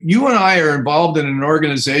You and I are involved in an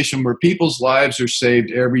organization where people's lives are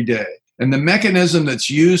saved every day. And the mechanism that's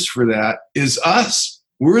used for that is us.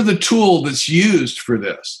 We're the tool that's used for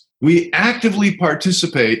this. We actively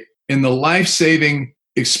participate in the life-saving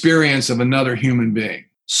experience of another human being.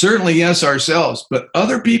 Certainly, yes, ourselves, but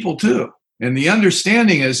other people too. And the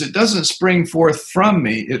understanding is it doesn't spring forth from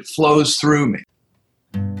me, it flows through me.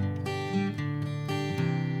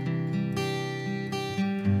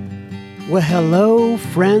 Well, hello,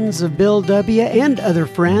 friends of Bill W. and other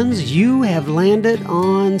friends. You have landed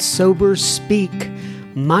on Sober Speak.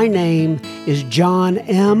 My name is John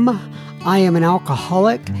M. I am an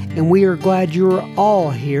alcoholic, and we are glad you are all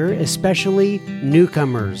here, especially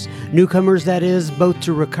newcomers. Newcomers, that is, both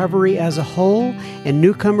to recovery as a whole and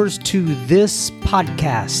newcomers to this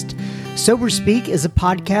podcast. Sober Speak is a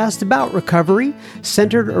podcast about recovery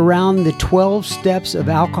centered around the 12 steps of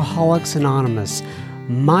Alcoholics Anonymous.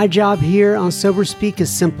 My job here on Sober Speak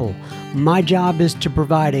is simple. My job is to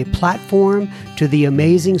provide a platform to the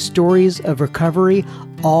amazing stories of recovery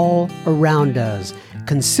all around us.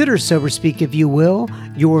 Consider Sober Speak, if you will,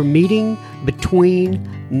 your meeting between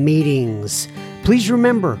meetings. Please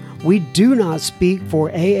remember, we do not speak for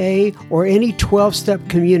AA or any 12-step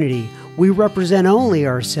community. We represent only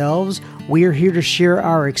ourselves. We are here to share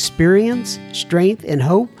our experience, strength, and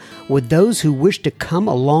hope with those who wish to come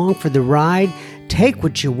along for the ride. Take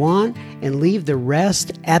what you want and leave the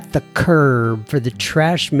rest at the curb for the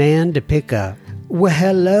trash man to pick up. Well,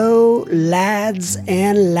 hello, lads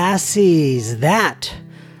and lassies. That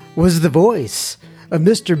was the voice of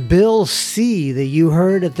Mr. Bill C. that you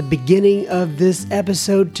heard at the beginning of this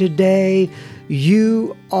episode today.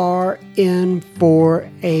 You are in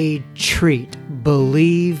for a treat,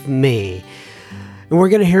 believe me. And we're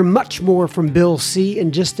going to hear much more from Bill C.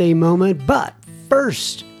 in just a moment. But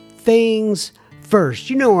first things first,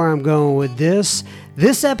 you know where I'm going with this.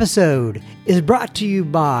 This episode is brought to you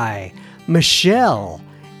by Michelle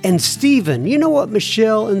and Stephen. You know what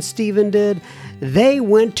Michelle and Stephen did? They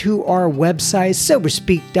went to our website,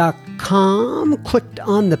 soberspeak.com, clicked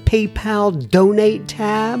on the PayPal donate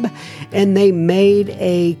tab, and they made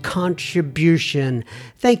a contribution.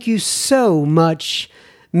 Thank you so much,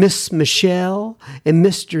 Miss Michelle and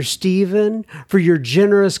Mr. Stephen, for your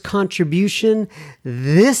generous contribution.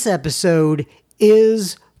 This episode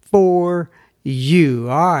is for you.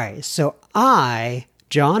 All right, so I,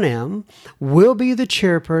 John M., will be the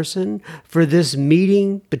chairperson for this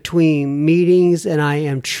meeting between meetings, and I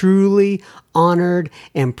am truly honored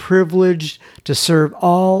and privileged to serve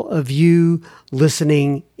all of you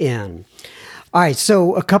listening in. All right,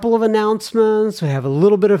 so a couple of announcements. We have a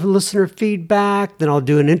little bit of listener feedback, then I'll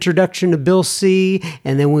do an introduction to Bill C.,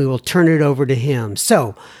 and then we will turn it over to him.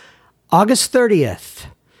 So, August 30th,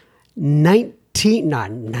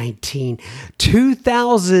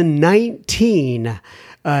 2019,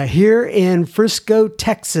 here in Frisco,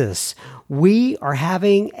 Texas, we are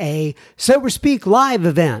having a Sober Speak live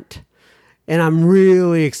event. And I'm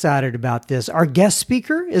really excited about this. Our guest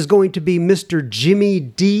speaker is going to be Mr. Jimmy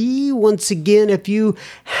D. Once again, if you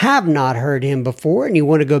have not heard him before and you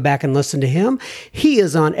want to go back and listen to him, he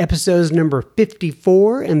is on episodes number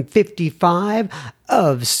 54 and 55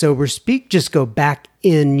 of Sober Speak. Just go back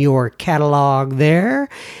in your catalog there.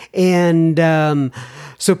 And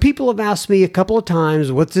so people have asked me a couple of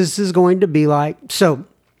times what this is going to be like. So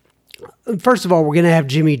first of all, we're going to have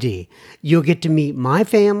Jimmy D. You'll get to meet my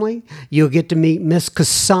family. You'll get to meet Miss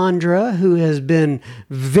Cassandra, who has been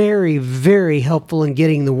very, very helpful in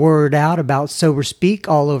getting the word out about Sober Speak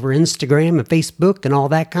all over Instagram and Facebook and all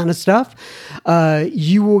that kind of stuff.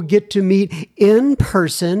 You will get to meet in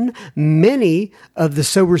person many of the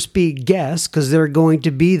Sober Speak guests because they're going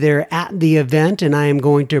to be there at the event, and I am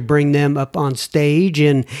going to bring them up on stage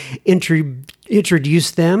and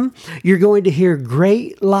introduce them. You're going to hear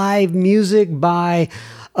great live music by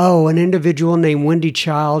an individual named Wendy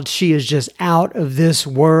Child. She is just out of this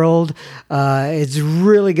world. It's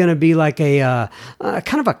really going to be like a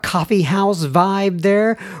kind of a coffee house vibe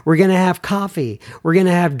there. We're going to have coffee. We're going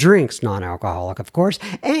to have drinks, non-alcoholic, of course,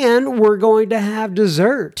 and we're going to have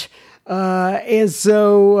dessert.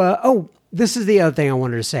 This is the other thing I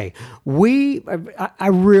wanted to say. I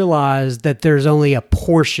realize that there's only a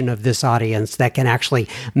portion of this audience that can actually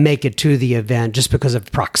make it to the event just because of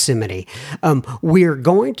proximity. We're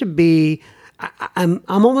going to be, I'm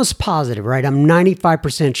almost positive, right? I'm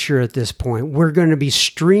 95% sure at this point. We're going to be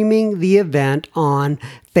streaming the event on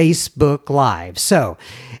Facebook Live. So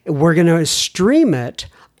we're going to stream it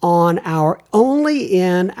on only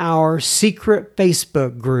in our secret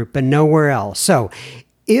Facebook group and nowhere else. So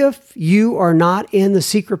If you are not in the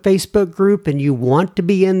secret Facebook group and you want to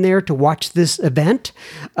be in there to watch this event,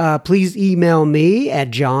 please email me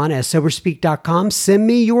at john@soberspeak.com. Send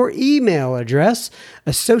me your email address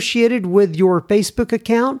associated with your Facebook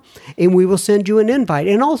account, and we will send you an invite.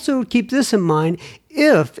 And also keep this in mind,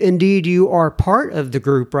 if indeed you are part of the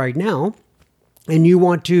group right now, and you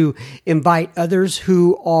want to invite others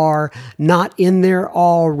who are not in there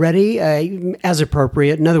already, as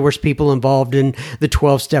appropriate. In other words, people involved in the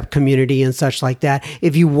 12-step community and such like that.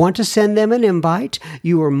 If you want to send them an invite,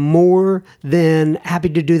 you are more than happy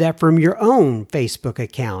to do that from your own Facebook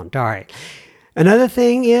account. All right. Another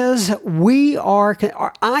thing is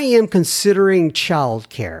I am considering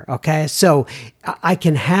childcare. Okay. So I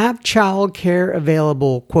can have childcare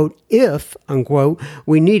available, quote, if, unquote,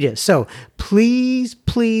 we need it. So please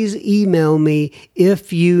email me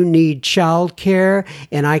if you need childcare,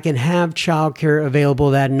 and I can have childcare available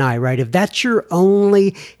that night, right? If that's your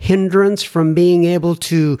only hindrance from being able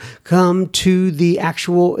to come to the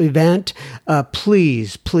actual event,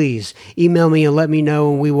 please email me and let me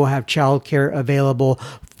know, and we will have childcare available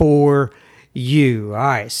for you. All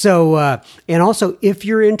right. So, and also, if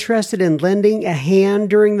you're interested in lending a hand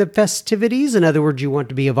during the festivities, in other words, you want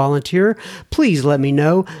to be a volunteer, please let me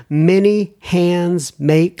know. Many hands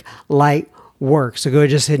make light work. So go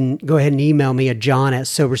ahead and email me at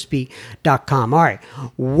john@soberspeak.com. All right.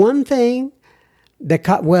 One thing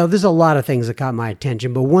there's a lot of things that caught my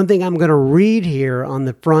attention, but one thing I'm going to read here on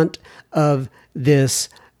the front of this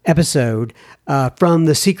episode from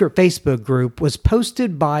the secret Facebook group was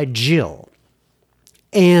posted by Jill.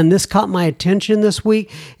 And this caught my attention this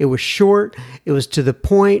week. It was short, it was to the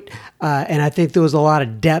point, and I think there was a lot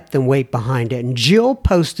of depth and weight behind it. And Jill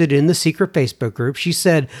posted in the secret Facebook group, she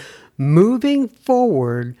said, moving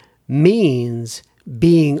forward means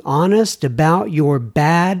being honest about your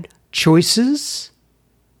bad choices.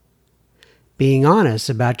 Being honest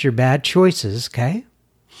about your bad choices, okay?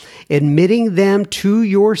 Admitting them to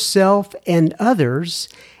yourself and others,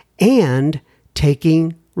 and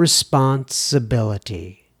taking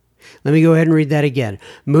responsibility. Let me go ahead and read that again.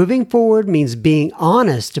 Moving forward means being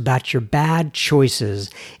honest about your bad choices,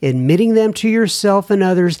 admitting them to yourself and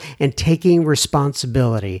others, and taking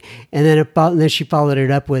responsibility. And then she followed it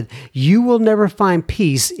up with, you will never find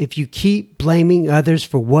peace if you keep blaming others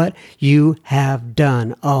for what you have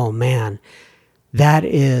done. Oh man, that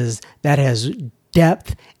has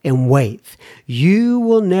depth and weight. You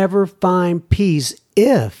will never find peace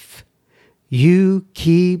if you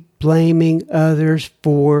keep blaming others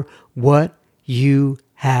for what you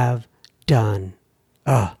have done.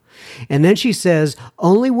 And then she says,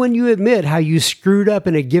 only when you admit how you screwed up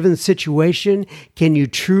in a given situation can you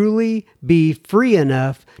truly be free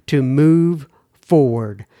enough to move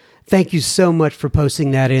forward. Thank you so much for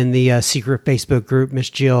posting that in the secret Facebook group, Miss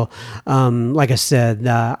Jill. Like I said,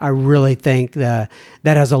 I really think that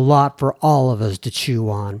has a lot for all of us to chew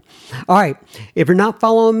on. All right. If you're not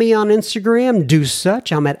following me on Instagram, do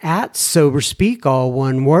such. I'm at @SoberSpeak, all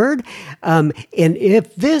one word. And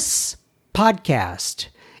if this podcast,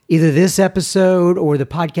 either this episode or the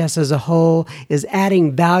podcast as a whole, is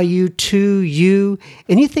adding value to you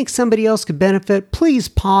and you think somebody else could benefit, please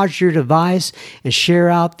pause your device and share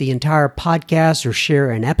out the entire podcast or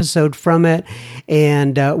share an episode from it,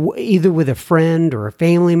 and either with a friend or a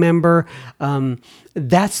family member.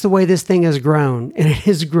 That's the way this thing has grown, and it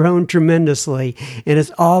has grown tremendously, and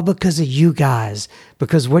it's all because of you guys,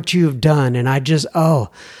 because what you've done. And I just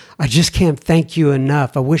can't thank you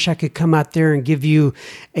enough. I wish I could come out there and give you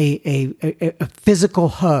a physical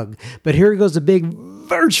hug, but here goes a big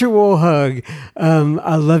virtual hug.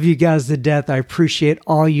 I love you guys to death. I appreciate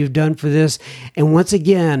all you've done for this. And once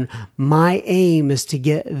again, my aim is to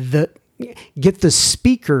get the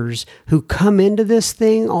speakers who come into this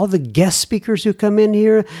thing, all the guest speakers who come in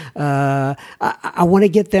here, I want to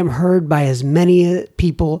get them heard by as many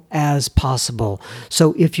people as possible.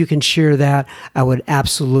 So if you can share that, I would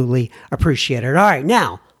absolutely appreciate it. All right,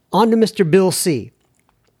 now on to Mr. Bill C.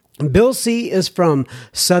 Bill C is from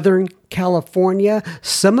Southern California.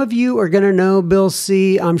 Some of you are going to know Bill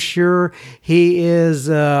C. I'm sure he is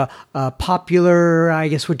a popular, I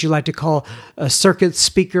guess what you like to call a circuit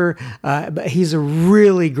speaker. But he's a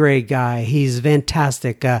really great guy. He's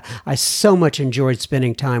fantastic. I so much enjoyed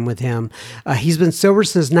spending time with him. He's been sober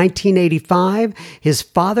since 1985. His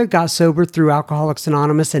father got sober through Alcoholics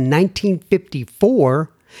Anonymous in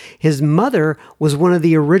 1954. His mother was one of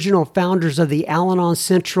the original founders of the Al-Anon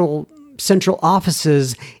Central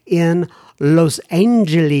offices in Los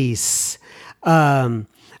Angeles.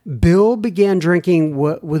 Bill began drinking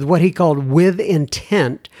with what he called with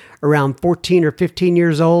intent around 14 or 15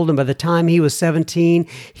 years old. And by the time he was 17,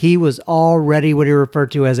 he was already what he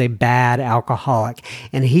referred to as a bad alcoholic.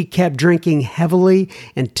 And he kept drinking heavily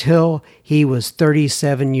until he was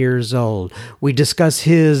 37 years old. We discuss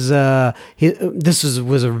this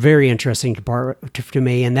was a very interesting part to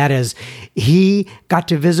me, and that is he got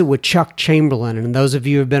to visit with Chuck Chamberlain. And those of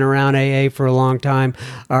you who have been around AA for a long time,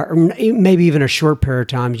 or maybe even a short period of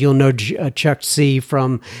time, you'll know Chuck C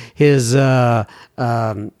from his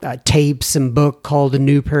tapes and book called A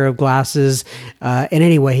New Pair of Glasses. And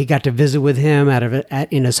anyway, he got to visit with him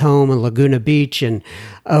in his home in Laguna Beach. And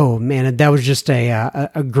oh man, that was just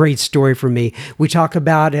a great story for me. We talk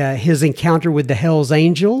about his encounter with the Hells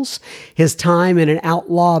Angels, his time in an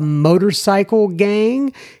outlaw motorcycle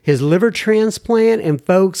gang, his liver transplant, and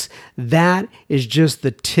folks, that is just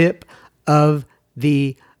the tip of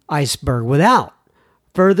the iceberg. Without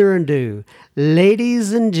further ado,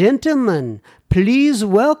 ladies and gentlemen, please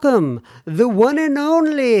welcome the one and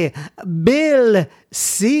only Bill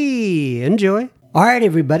C. Enjoy. All right,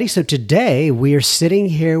 everybody. So today we are sitting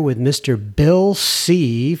here with Mr. Bill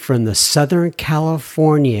C. from the Southern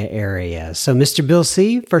California area. So, Mr. Bill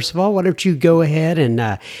C., first of all, why don't you go ahead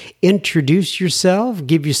and introduce yourself,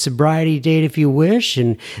 give your sobriety date if you wish,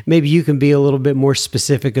 and maybe you can be a little bit more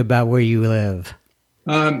specific about where you live.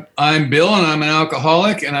 I'm Bill, and I'm an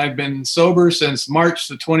alcoholic, and I've been sober since March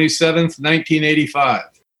the 27th, 1985.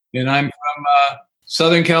 And I'm from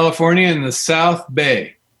Southern California in the South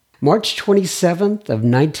Bay. March 27th of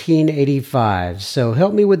 1985. So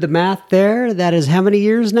help me with the math there. That is how many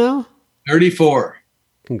years now? 34.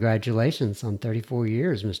 Congratulations on 34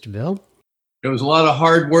 years, Mr. Bill. It was a lot of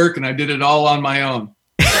hard work, and I did it all on my own.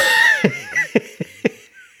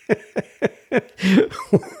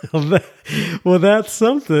 Well, that's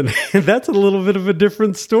something. That's a little bit of a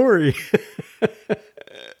different story.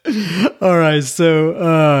 All right,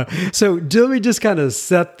 so let me just kind of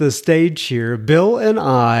set the stage here. Bill and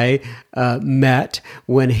I met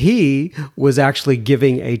when he was actually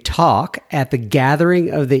giving a talk at the Gathering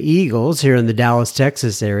of the Eagles here in the Dallas,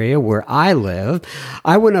 Texas area where I live.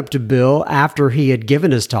 I went up to Bill after he had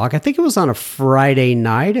given his talk. I think it was on a Friday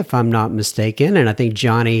night, if I'm not mistaken, and I think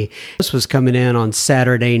Johnny was coming in on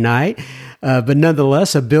Saturday night. But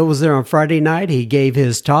nonetheless, Bill was there on Friday night. He gave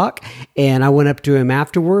his talk, and I went up to him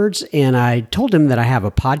afterwards, and I told him that I have a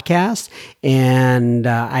podcast, and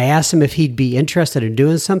I asked him if he'd be interested in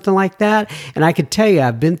doing something like that. And I could tell you,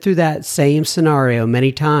 I've been through that same scenario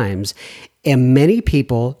many times, and many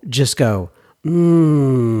people just go,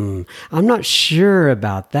 I'm not sure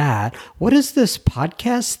about that. What is this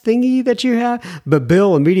podcast thingy that you have? But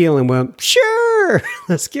Bill immediately went, sure,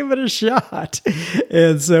 let's give it a shot.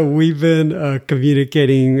 And so we've been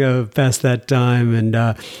communicating past that time, and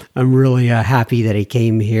I'm really happy that he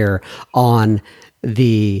came here on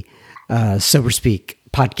the Sober Speak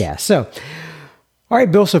podcast. So, all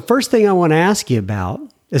right, Bill, so first thing I want to ask you about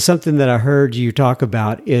is something that I heard you talk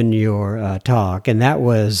about in your talk, and that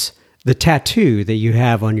was the tattoo that you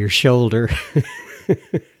have on your shoulder.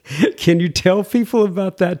 Can you tell people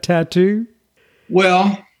about that tattoo?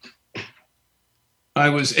 Well, I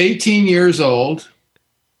was 18 years old,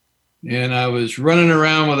 and I was running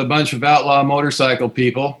around with a bunch of outlaw motorcycle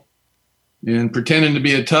people and pretending to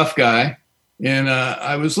be a tough guy. And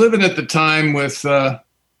I was living at the time with a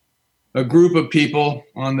group of people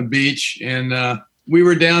on the beach, and we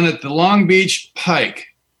were down at the Long Beach Pike.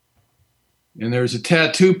 And there's a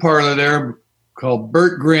tattoo parlor there called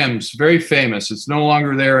Burt Grimm's, very famous. It's no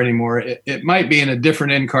longer there anymore. It might be in a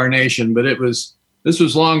different incarnation, but this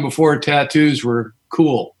was long before tattoos were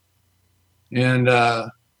cool. And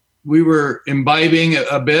we were imbibing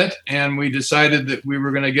a bit, and we decided that we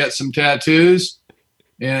were going to get some tattoos.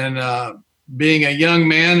 And being a young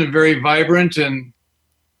man and very vibrant and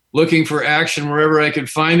looking for action wherever I could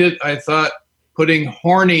find it, I thought putting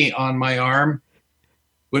horny on my arm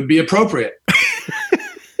would be appropriate.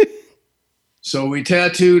 So we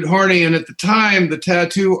tattooed horny, and at the time, the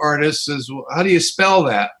tattoo artist says, well, how do you spell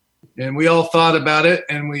that? And we all thought about it,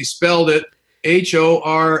 and we spelled it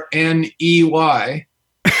Horney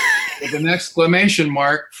with an exclamation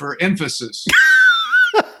mark for emphasis.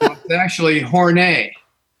 So it's actually Horney.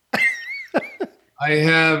 I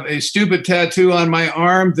have a stupid tattoo on my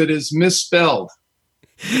arm that is misspelled.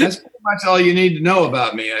 That's pretty much all you need to know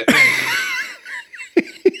about me, I think.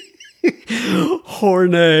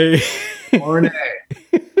 Horney. Horney.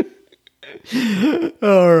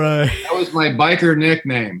 All right. That was my biker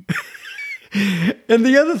nickname. And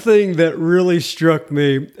the other thing that really struck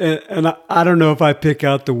me, and I don't know if I pick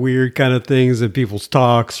out the weird kind of things in people's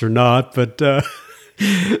talks or not, but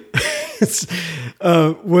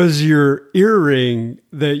was your earring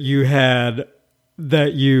that you had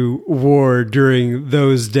that you wore during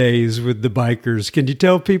those days with the bikers. Can you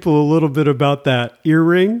tell people a little bit about that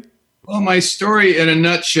earring? Well, my story in a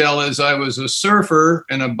nutshell is I was a surfer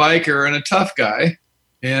and a biker and a tough guy.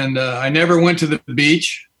 And I never went to the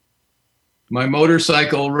beach. My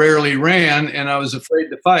motorcycle rarely ran, and I was afraid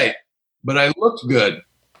to fight. But I looked good.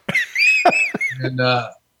 And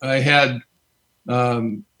I had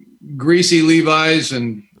greasy Levi's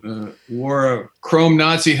and wore a chrome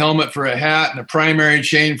Nazi helmet for a hat and a primary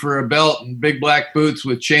chain for a belt and big black boots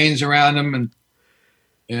with chains around them.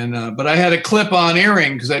 But I had a clip-on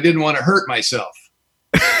earring because I didn't want to hurt myself.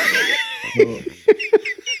 So,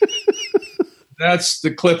 that's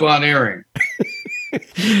the clip-on earring.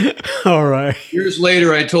 All right. Years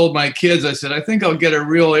later, I told my kids, I said, I think I'll get a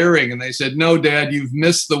real earring. And they said, no, Dad, you've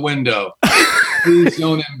missed the window. Please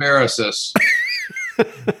don't embarrass us.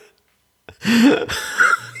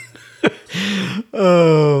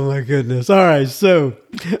 Oh my goodness! All right, so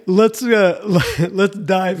let's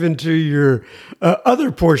dive into your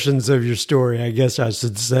other portions of your story, I guess I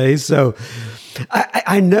should say. So,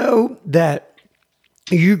 I know that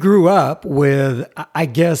you grew up with, I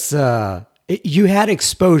guess, you had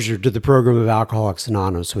exposure to the program of Alcoholics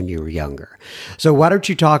Anonymous when you were younger. So, why don't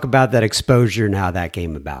you talk about that exposure and how that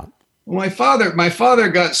came about? Well, my father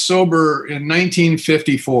got sober in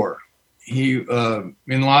 1954. He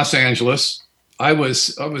in Los Angeles. I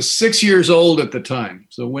was 6 years old at the time.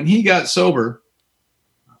 So when he got sober,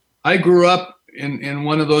 I grew up in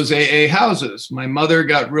one of those AA houses. My mother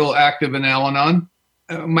got real active in Al-Anon.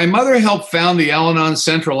 My mother helped found the Al-Anon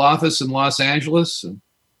central office in Los Angeles. And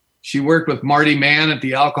she worked with Marty Mann at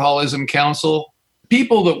the Alcoholism Council.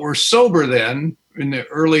 People that were sober then in the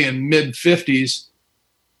early and mid 50s,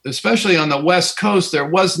 especially on the West Coast, there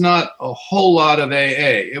was not a whole lot of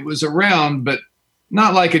AA. It was around, but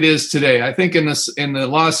not like it is today. I think in the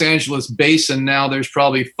Los Angeles basin now, there's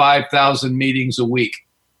probably 5,000 meetings a week.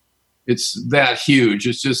 It's that huge.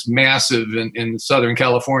 It's just massive in Southern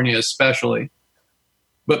California especially.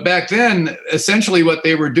 But back then, essentially what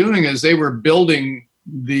they were doing is they were building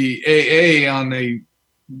the AA on the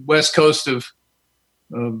West Coast of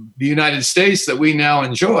the United States that we now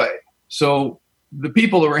enjoy. So the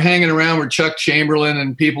people that were hanging around were Chuck Chamberlain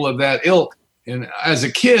and people of that ilk. And as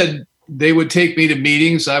a kid, they would take me to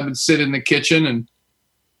meetings. I would sit in the kitchen and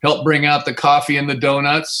help bring out the coffee and the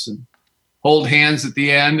donuts and hold hands at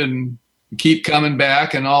the end and keep coming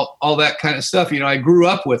back and all that kind of stuff. I grew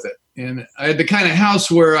up with it. And I had the kind of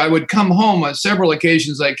house where I would come home on several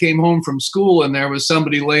occasions. I came home from school and there was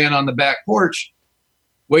somebody laying on the back porch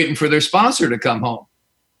waiting for their sponsor to come home.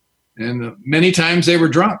 And many times they were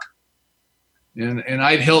drunk. And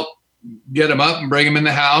I'd help get them up and bring them in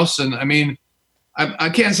the house. And I mean, I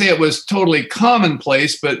can't say it was totally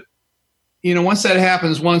commonplace, but, once that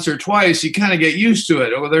happens once or twice, you kind of get used to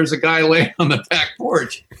it. Oh, there's a guy laying on the back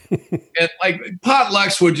porch. And like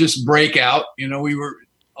potlucks would just break out. We were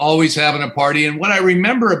always having a party. And what I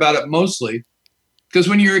remember about it mostly, because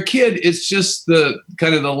when you're a kid, it's just the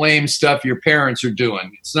kind of the lame stuff your parents are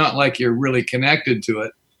doing. It's not like you're really connected to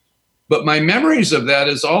it. But my memories of that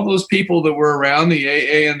is all those people that were around, the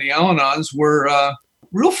AA and the Al-Anons, were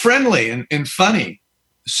real friendly and funny.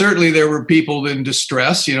 Certainly there were people in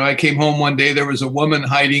distress. I came home one day, there was a woman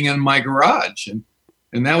hiding in my garage.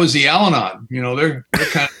 And that was the Al-Anon. They're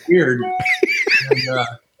kind of weird. And,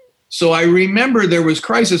 so I remember there was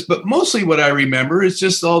crisis, but mostly what I remember is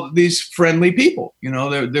just all these friendly people. They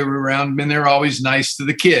were around and they're always nice to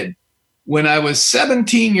the kid. When I was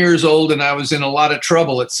 17 years old and I was in a lot of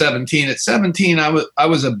trouble at 17. At 17, I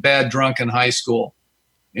was a bad drunk in high school,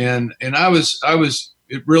 and I was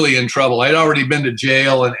really in trouble. I'd already been to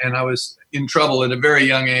jail, and I was in trouble at a very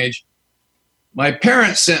young age. My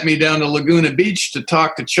parents sent me down to Laguna Beach to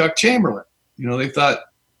talk to Chuck Chamberlain. They thought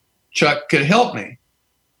Chuck could help me.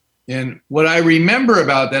 And what I remember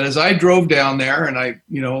about that is I drove down there and I,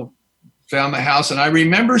 found the house, and I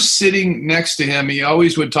remember sitting next to him. He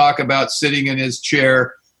always would talk about sitting in his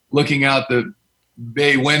chair, looking out the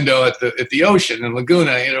bay window at the ocean in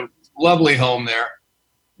Laguna. He had a lovely home there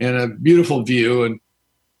and a beautiful view.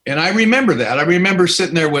 And I remember that. I remember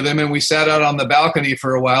sitting there with him, and we sat out on the balcony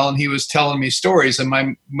for a while, and he was telling me stories. And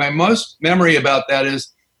my most memory about that is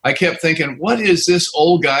I kept thinking, what is this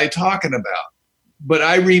old guy talking about? But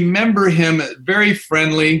I remember him very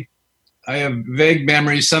friendly. I have vague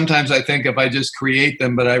memories. Sometimes I think if I just create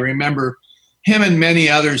them, but I remember him and many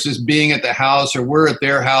others just being at the house, or we're at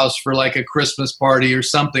their house for like a Christmas party or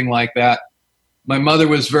something like that. My mother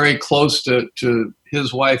was very close to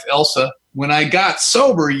his wife, Elsa, when I got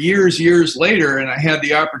sober years later and I had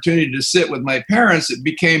the opportunity to sit with my parents, it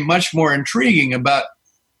became much more intriguing about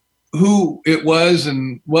who it was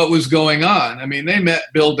and what was going on. I mean, they met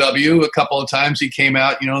Bill W. a couple of times. He came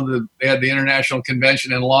out, they had the International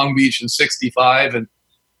Convention in Long Beach in 65, and,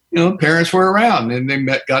 parents were around and they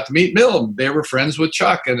got to meet Bill. They were friends with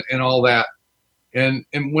Chuck and all that. And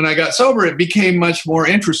when I got sober, it became much more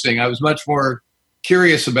interesting. I was much more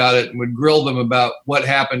curious about it and would grill them about what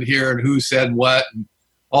happened here and who said what and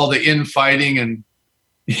all the infighting and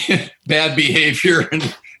bad behavior.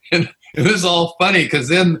 And it was all funny because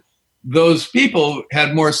then those people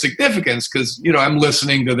had more significance because, I'm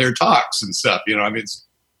listening to their talks and stuff.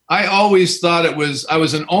 I always thought I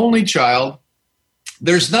was an only child.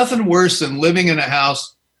 There's nothing worse than living in a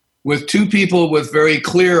house with two people with very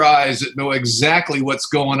clear eyes that know exactly what's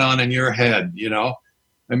going on in your head,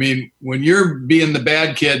 I mean, when you're being the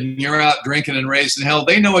bad kid and you're out drinking and raising hell,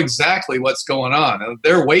 they know exactly what's going on.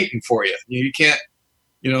 They're waiting for you. You can't,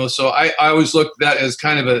 so I always looked at that as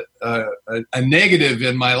kind of a negative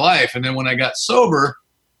in my life. And then when I got sober,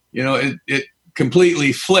 it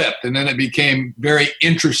completely flipped. And then it became very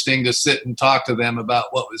interesting to sit and talk to them about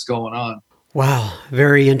what was going on. Wow,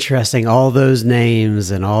 very interesting. All those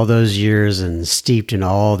names and all those years and steeped in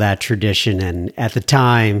all that tradition. And at the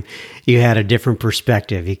time, you had a different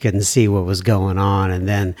perspective. You couldn't see what was going on. And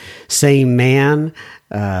then same man,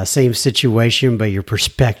 same situation, but your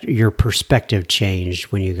perspective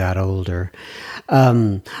changed when you got older.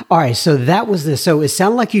 All right, so that was this. So it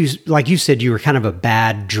sounded like you said you were kind of a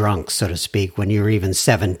bad drunk, so to speak, when you were even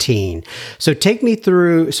 17. So take me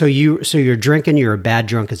through. So you're drinking. You're a bad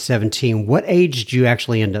drunk at 17. What age did you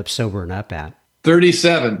actually end up sobering up at?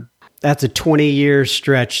 37. That's a 20-year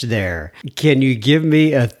stretch there. Can you give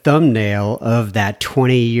me a thumbnail of that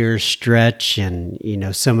 20-year stretch and,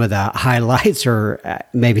 some of the highlights or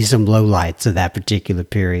maybe some lowlights of that particular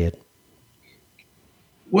period?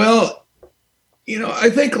 Well, I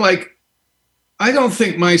think I don't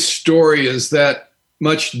think my story is that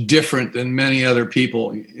much different than many other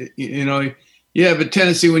people. You have a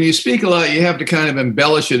tendency when you speak a lot, you have to kind of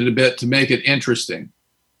embellish it a bit to make it interesting.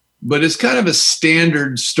 But it's kind of a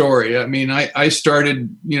standard story. I mean, I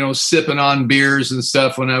started, sipping on beers and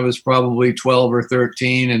stuff when I was probably 12 or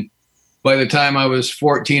 13. And by the time I was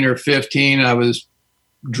 14 or 15, I was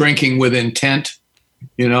drinking with intent,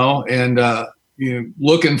 and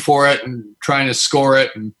looking for it and trying to score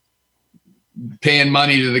it and paying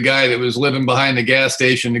money to the guy that was living behind the gas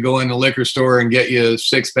station to go in the liquor store and get you a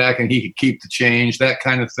six-pack and he could keep the change, that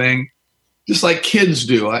kind of thing. Just like kids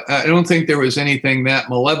do. I don't think there was anything that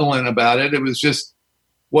malevolent about it. It was just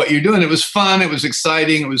what you're doing. It was fun. It was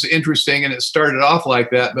exciting. It was interesting. And it started off like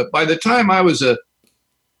that. But by the time I was a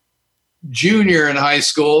junior in high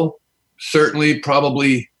school, certainly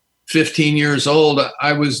probably 15 years old,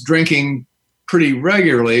 I was drinking pretty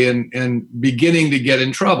regularly and beginning to get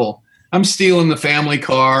in trouble. I'm stealing the family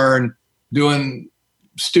car and doing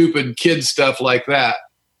stupid kid stuff like that.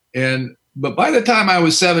 But by the time I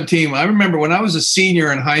was 17, I remember when I was a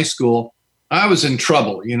senior in high school, I was in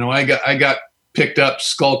trouble. I got picked up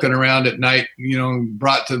skulking around at night,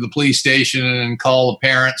 brought to the police station and call the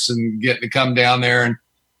parents and get to come down there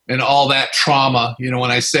and all that trauma.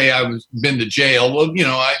 When I say I was been to jail, well,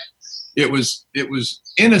 it was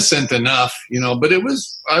innocent enough, but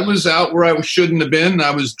I was out where I shouldn't have been.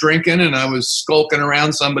 I was drinking and I was skulking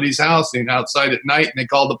around somebody's house outside at night, and they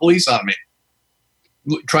called the police on me,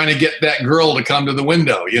 trying to get that girl to come to the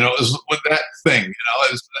window. It was with that thing,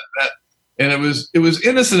 it was that, and it was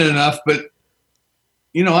innocent enough, but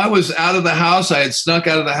I was out of the house. I had snuck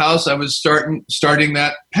out of the house. I was starting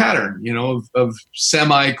that pattern, of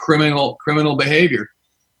semi-criminal behavior.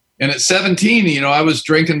 And at 17, I was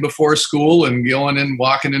drinking before school and going and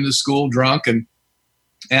walking into school drunk and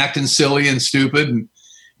acting silly and stupid and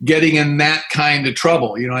getting in that kind of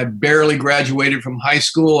trouble. I barely graduated from high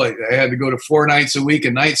school. I had to go to 4 nights a week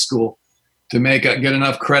in night school to get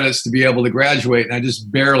enough credits to be able to graduate. And I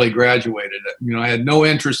just barely graduated. I had no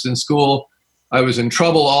interest in school. I was in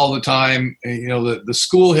trouble all the time. The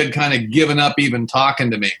school had kind of given up even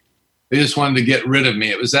talking to me. They just wanted to get rid of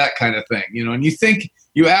me. It was that kind of thing, and you think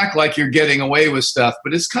you act like you're getting away with stuff,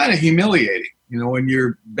 but it's kind of humiliating, when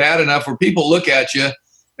you're bad enough where people look at you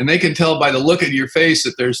and they can tell by the look at your face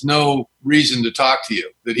that there's no reason to talk to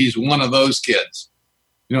you, that he's one of those kids.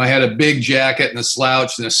 I had a big jacket and a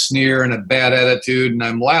slouch and a sneer and a bad attitude, and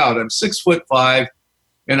I'm loud. I'm 6'5",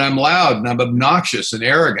 and I'm loud and I'm obnoxious and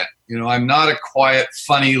arrogant. I'm not a quiet,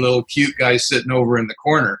 funny little cute guy sitting over in the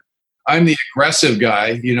corner. I'm the aggressive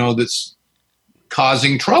guy, that's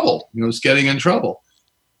causing trouble, is getting in trouble.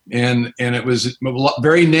 and it was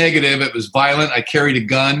very negative. It was violent. I carried a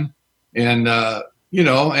gun, and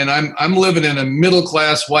and I'm living in a middle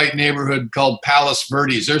class white neighborhood called Palos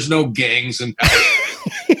Verdes. There's no gangs in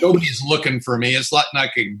Palos. Nobody's looking for me. It's not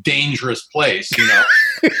like a dangerous place,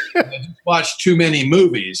 I just watched too many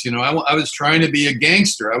movies. I was trying to be a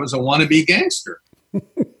gangster. I was a wannabe gangster.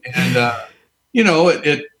 And,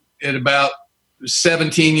 at about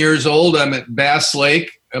 17 years old, I'm at Bass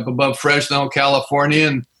Lake up above Fresno, California.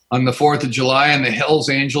 And on the 4th of July, and the Hells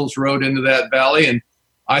Angels rode into that valley. And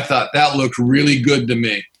I thought that looked really good to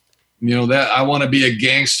me. That I want to be a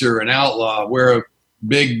gangster, an outlaw, wear a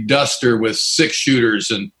big duster with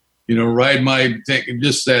 6-shooters and, ride my thing.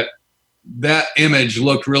 Just that image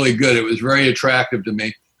looked really good. It was very attractive to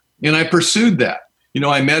me. And I pursued that.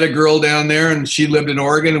 I met a girl down there and she lived in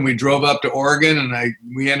Oregon, and we drove up to Oregon, and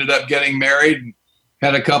we ended up getting married and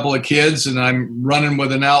had a couple of kids, and I'm running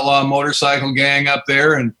with an outlaw motorcycle gang up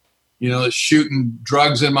there and, shooting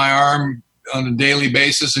drugs in my arm on a daily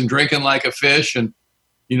basis and drinking like a fish. And,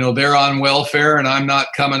 they're on welfare and I'm not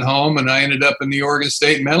coming home. And I ended up in the Oregon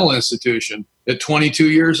State Mental Institution at 22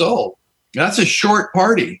 years old. That's a short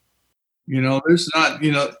party. There's not,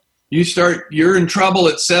 you're in trouble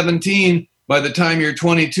at 17. By the time you're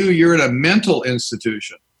 22, you're in a mental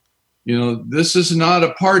institution. This is not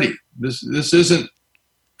a party. This isn't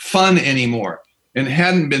fun anymore, and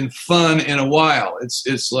hadn't been fun in a while.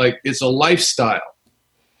 It's like, it's a lifestyle.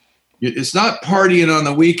 It's not partying on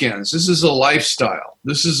the weekends. This is a lifestyle.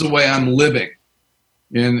 This is the way I'm living.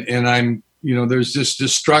 And I'm, there's just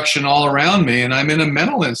destruction all around me, and I'm in a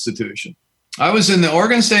mental institution. I was in the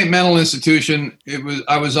Oregon State Mental Institution.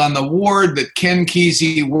 I was on the ward that Ken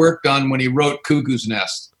Kesey worked on when he wrote Cuckoo's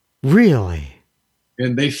Nest. Really?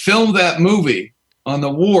 And they filmed that movie on the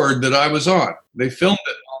ward that I was on. They filmed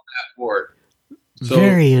it on that ward. So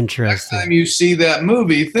very interesting. Next time you see that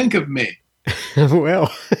movie, think of me.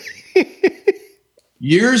 Well.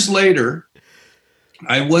 Years later,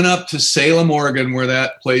 I went up to Salem, Oregon, where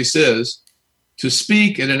that place is, to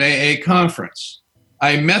speak at an AA conference.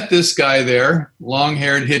 I met this guy there,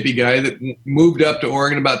 long-haired hippie guy that moved up to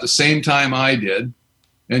Oregon about the same time I did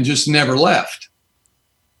and just never left.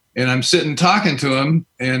 And I'm sitting talking to him,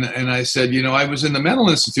 and I said, I was in the mental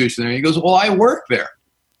institution there. He goes, well, I work there.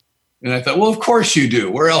 And I thought, well, of course you do.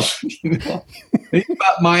 Where else? He's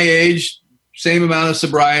about my age, same amount of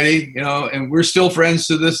sobriety, and we're still friends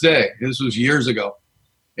to this day. This was years ago.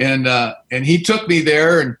 And he took me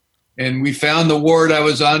there, and we found the ward I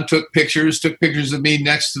was on, took pictures of me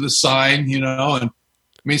next to the sign, and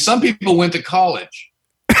some people went to college.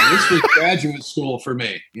 This was graduate school for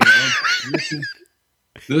me,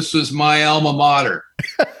 This was my alma mater.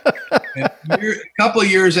 And a couple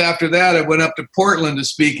of years after that, I went up to Portland to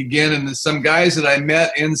speak again, and some guys that I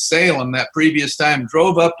met in Salem that previous time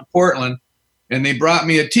drove up to Portland, and they brought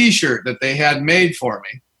me a T-shirt that they had made for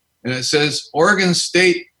me, and it says Oregon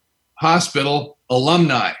State Hospital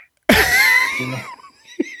alumni.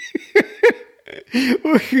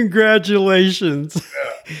 Well, congratulations.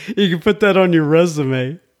 Yeah. You can put that on your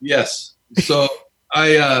resume. Yes. So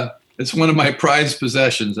it's one of my prized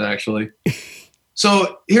possessions, actually.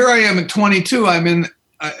 So here I am at 22.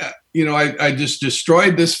 I just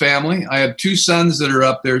destroyed this family. I have 2 sons that are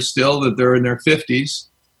up there still, that they're in their 50s.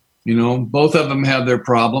 Both of them have their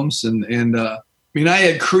problems. And I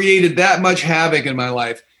had created that much havoc in my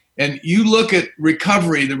life. And you look at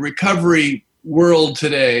recovery, the recovery world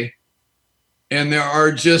today, and there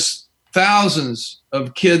are just thousands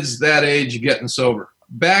of kids that age getting sober.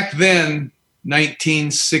 Back then,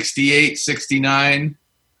 1968, 69,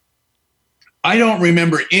 I don't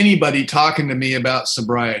remember anybody talking to me about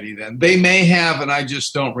sobriety then. They may have, and I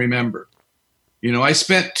just don't remember. I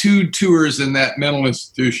spent 2 tours in that mental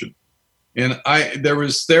institution, and there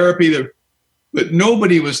was therapy there, but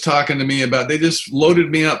nobody was talking to me about. They just loaded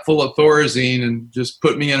me up full of Thorazine and just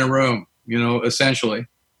put me in a room, essentially.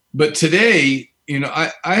 But today,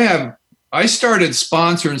 I started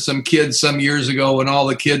sponsoring some kids some years ago when all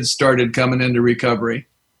the kids started coming into recovery.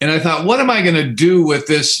 And I thought, what am I going to do with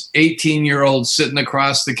this 18-year-old sitting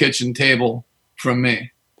across the kitchen table from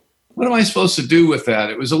me? What am I supposed to do with that?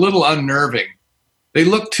 It was a little unnerving. They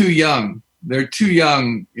look too young. They're too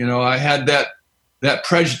young. I had that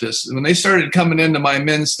prejudice. And when they started coming into my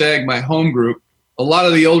Men's Stag, my home group, a lot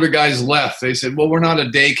of the older guys left. They said, well, we're not a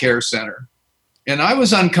daycare center. And I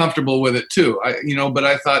was uncomfortable with it too. But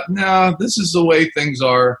I thought, no, this is the way things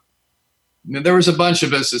are. There was a bunch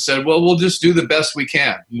of us that said, well, we'll just do the best we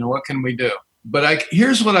can. What can we do? But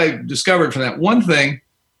here's what I discovered from that. One thing,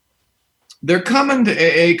 they're coming to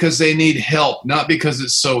AA because they need help, not because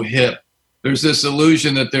it's so hip. There's this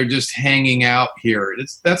illusion that they're just hanging out here.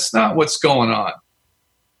 That's not what's going on.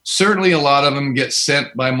 Certainly a lot of them get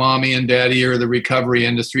sent by mommy and daddy or the recovery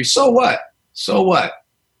industry. So what? So what?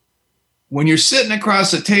 When you're sitting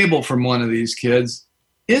across a table from one of these kids,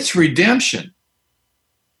 it's redemption.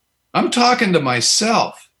 I'm talking to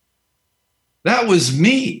myself. That was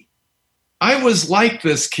me. I was like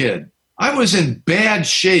this kid. I was in bad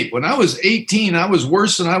shape. When I was 18, I was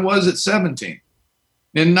worse than I was at 17.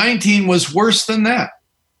 And 19 was worse than that.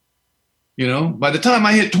 By the time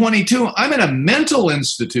I hit 22, I'm in a mental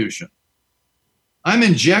institution. I'm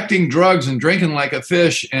injecting drugs and drinking like a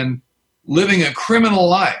fish and living a criminal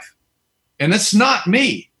life. And it's not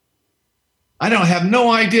me. I don't have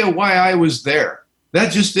no idea why I was there.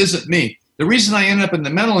 That just isn't me. The reason I ended up in the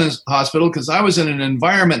mental hospital, because I was in an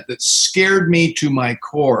environment that scared me to my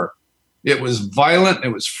core. It was violent, it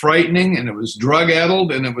was frightening, and it was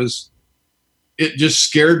drug-addled, and it just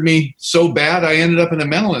scared me so bad I ended up in a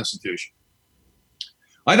mental institution.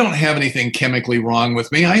 I don't have anything chemically wrong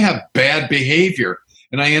with me. I have bad behavior,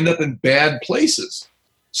 and I end up in bad places.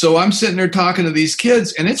 So I'm sitting there talking to these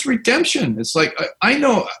kids, and it's redemption. It's like, I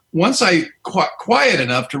know, once I quiet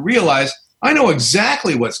enough to realize, I know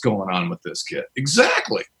exactly what's going on with this kid.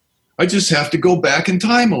 Exactly. I just have to go back in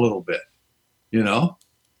time a little bit,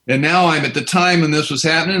 And now I'm at the time when this was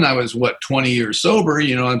happening, I was, 20 years sober.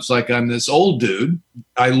 It's like I'm this old dude.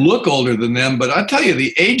 I look older than them, but I tell you,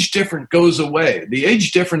 the age difference goes away. The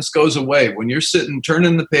age difference goes away. When you're sitting,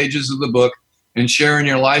 turning the pages of the book and sharing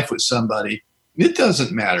your life with somebody, it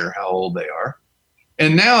doesn't matter how old they are.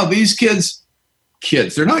 And now these kids,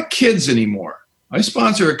 they're not kids anymore. I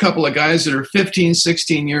sponsor a couple of guys that are 15,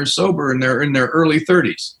 16 years sober, and they're in their early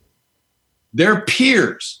 30s. They're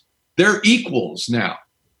peers. They're equals now.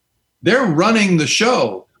 They're running the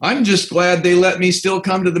show. I'm just glad they let me still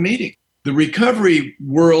come to the meeting. The recovery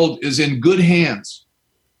world is in good hands.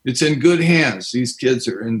 It's in good hands. These kids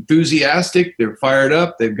are enthusiastic. They're fired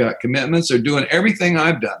up. They've got commitments. They're doing everything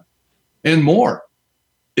I've done and more.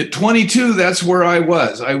 At 22, that's where I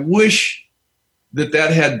was. I wish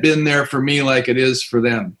that had been there for me like it is for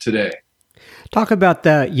them today. Talk about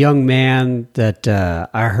that young man that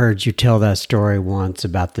I heard you tell that story once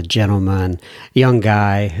about the gentleman, young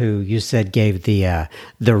guy who you said gave the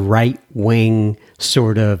right wing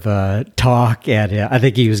sort of talk at I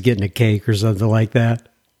think he was getting a cake or something like that.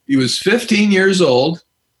 He was 15 years old,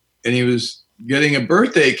 and he was getting a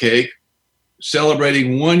birthday cake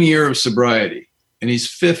celebrating 1 year of sobriety, and he's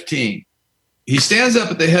 15. He stands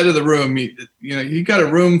up at the head of the room. You got a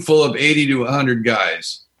room full of 80 to 100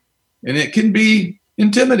 guys. And it can be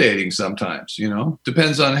intimidating sometimes,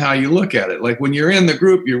 depends on how you look at it. Like when you're in the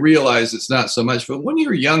group, you realize it's not so much. But when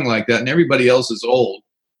you're young like that and everybody else is old,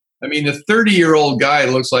 a 30-year-old guy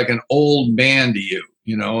looks like an old man to you,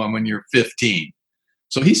 and when you're 15.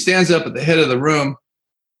 So he stands up at the head of the room,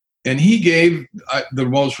 and he gave the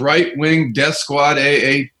most right-wing death squad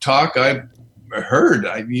AA talk I've heard.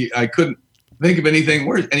 I couldn't think of anything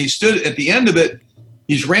worse. And he stood at the end of it.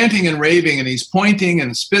 He's ranting and raving, and he's pointing,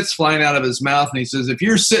 and spit's flying out of his mouth. And he says, if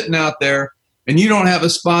you're sitting out there and you don't have a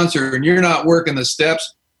sponsor and you're not working the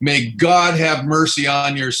steps, may God have mercy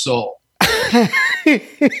on your soul. And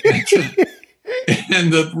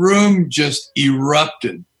the room just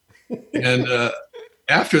erupted. And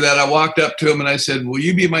after that, I walked up to him and I said, will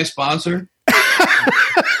you be my sponsor?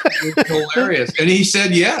 It was hilarious. And he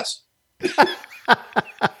said yes.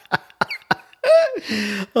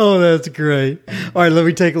 Oh, that's great. All right, let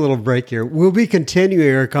me take a little break here. We'll be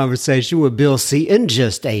continuing our conversation with Bill C. in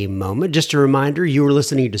just a moment. Just a reminder, you are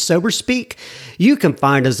listening to Sober Speak. You can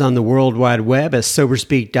find us on the World Wide Web at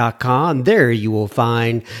soberspeak.com. There you will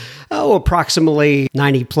find approximately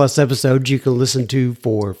 90 plus episodes you can listen to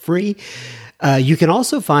for free. You can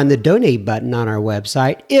also find the donate button on our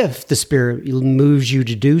website. If the Spirit moves you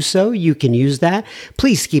to do so, you can use that.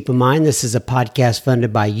 Please keep in mind, this is a podcast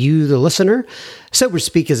funded by you, the listener. Sober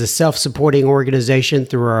Speak is a self-supporting organization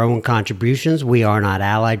through our own contributions. We are not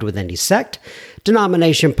allied with any sect,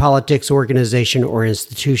 denomination, politics, organization, or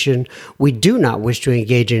institution. We do not wish to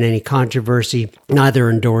engage in any controversy,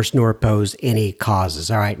 neither endorse nor oppose any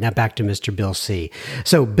causes. All right, now back to Mr. Bill C.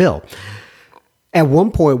 So, Bill, at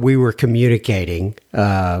one point, we were communicating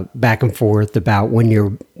back and forth about when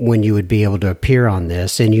you would be able to appear on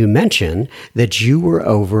this, and you mentioned that you were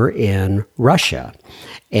over in Russia.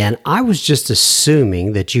 And I was just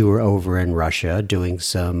assuming that you were over in Russia doing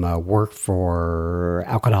some work for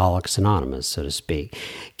Alcoholics Anonymous, so to speak.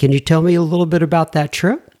 Can you tell me a little bit about that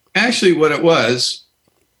trip? Actually, what it was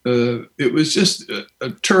just a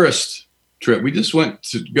tourist trip. We just went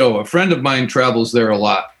to go. A friend of mine travels there a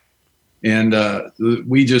lot. And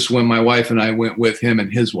we just went, my wife and I went with him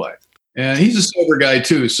and his wife. And he's a sober guy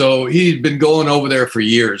too. So he'd been going over there for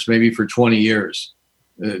years, maybe for 20 years,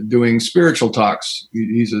 doing spiritual talks.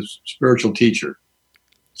 He's a spiritual teacher.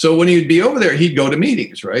 So when he'd be over there, he'd go to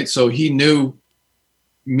meetings, right? So he knew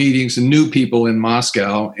meetings and knew people in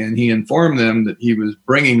Moscow, and he informed them that he was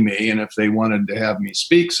bringing me, and if they wanted to have me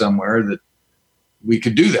speak somewhere, that we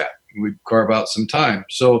could do that. We'd carve out some time.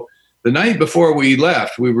 So the night before we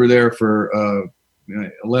left, we were there for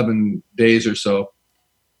 11 days or so.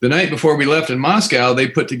 The night before we left in Moscow, they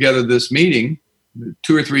put together this meeting.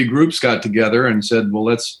 2 or 3 groups got together and said, well,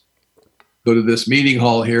 let's go to this meeting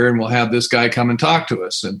hall here and we'll have this guy come and talk to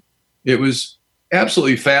us. And it was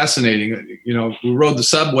absolutely fascinating. You know, we rode the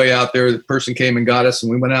subway out there. The person came and got us,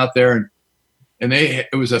 and we went out there, and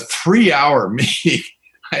it was a 3-hour meeting.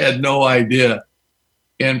 I had no idea.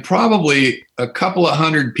 And probably a couple of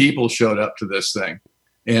hundred people showed up to this thing.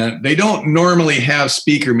 And they don't normally have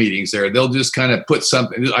speaker meetings there. They'll just kind of put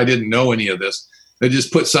something. I didn't know any of this. They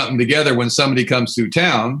just put something together when somebody comes through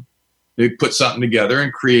town. They put something together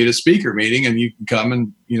and create a speaker meeting, and you can come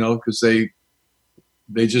and, you know, because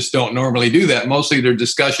they just don't normally do that. Mostly they're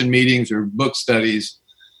discussion meetings or book studies.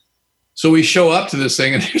 So we show up to this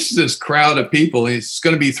thing, and there's this crowd of people. It's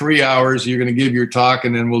going to be 3 hours. You're going to give your talk,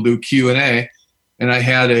 and then we'll do Q&A. And I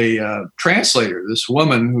had a translator, this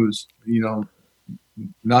woman who's, you know,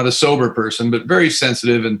 not a sober person, but very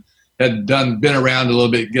sensitive and had been around a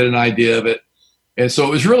little bit, get an idea of it. And so it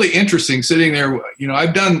was really interesting sitting there. You know,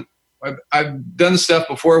 I've done stuff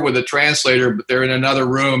before with a translator, but they're in another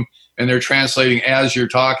room and they're translating as you're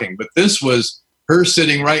talking. But this was her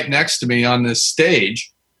sitting right next to me on this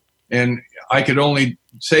stage, and I could only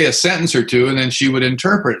say a sentence or two, and then she would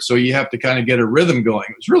interpret. So you have to kind of get a rhythm going.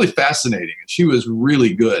 It was really fascinating, and she was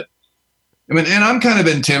really good. I mean, and I'm kind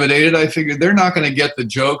of intimidated. I figured they're not going to get the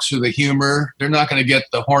jokes or the humor. They're not going to get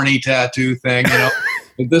the horny tattoo thing, you know.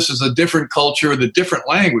 This is a different culture with a different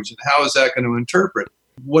language, and how is that going to interpret?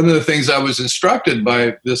 One of the things I was instructed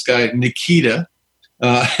by this guy, Nikita,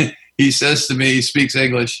 he says to me, he speaks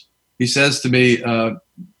English, he says to me,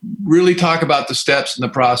 really talk about the steps in the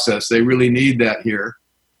process. They really need that here.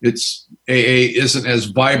 It's AA isn't as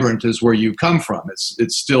vibrant as where you come from.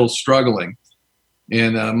 It's still struggling.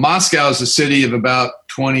 And Moscow is a city of about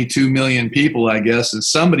 22 million people, I guess. And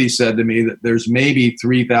somebody said to me that there's maybe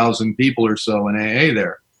 3,000 people or so in AA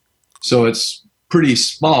there. So it's pretty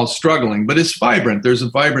small, struggling, but it's vibrant. There's a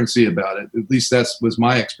vibrancy about it. At least that was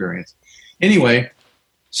my experience. Anyway,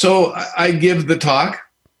 so I give the talk,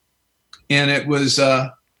 and it was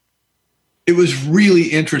really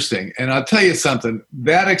interesting. And I'll tell you something,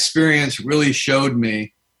 that experience really showed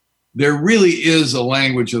me there really is a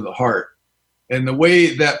language of the heart. And the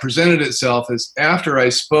way that presented itself is after I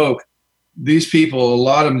spoke, these people, a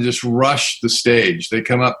lot of them just rush the stage. They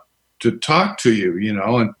come up to talk to you, you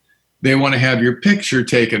know, and they want to have your picture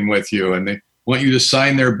taken with you, and they want you to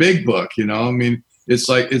sign their big book, you know. I mean, it's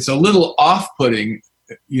like, it's a little off-putting,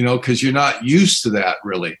 you know, because you're not used to that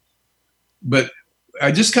really. But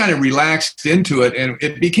I just kind of relaxed into it, and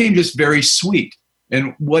it became just very sweet.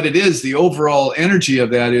 And what it is, the overall energy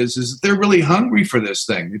of that is that they're really hungry for this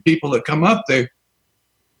thing. The people that come up,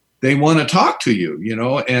 they want to talk to you, you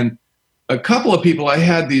know. And a couple of people, I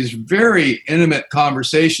had these very intimate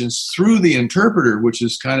conversations through the interpreter, which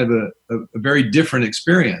is kind of a very different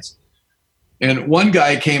experience. And one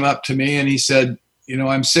guy came up to me and he said, you know,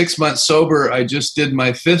 I'm 6 months sober. I just did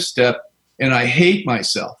my 5th step, and I hate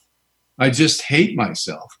myself. I just hate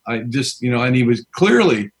myself. I just, you know, and he was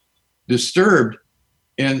clearly disturbed.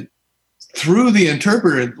 And through the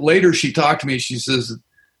interpreter, later she talked to me, she says,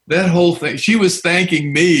 that whole thing, she was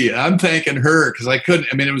thanking me. I'm thanking her because I couldn't,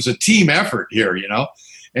 I mean, it was a team effort here, you know.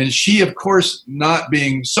 And she, of course, not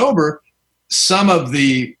being sober, some of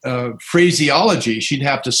the phraseology, she'd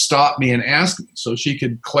have to stop me and ask me so she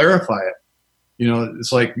could clarify it. You know,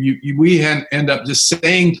 it's like we end up just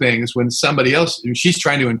saying things when somebody else, she's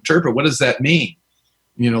trying to interpret, what does that mean?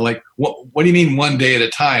 You know, like, what do you mean one day at a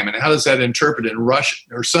time? And how does that interpret in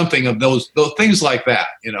Russian or something of those things like that,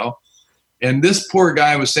 you know? And this poor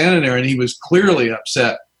guy was standing there, and he was clearly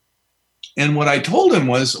upset. And what I told him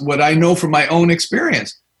was what I know from my own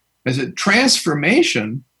experience is that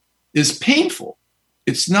transformation is painful.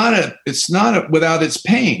 It's not without its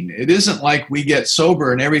pain. It isn't like we get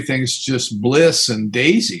sober and everything's just bliss and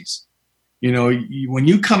daisies. You know, when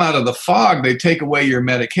you come out of the fog, they take away your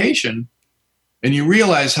medication, and you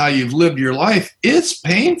realize how you've lived your life. It's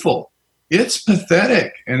painful. It's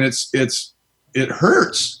pathetic, and it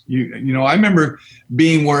hurts. You know, I remember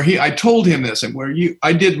being where I told him this, and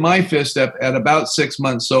I did my 5th step at about 6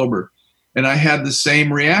 months sober, And I had the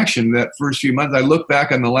same reaction that first few months. I look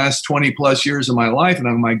back on the last 20 plus years of my life and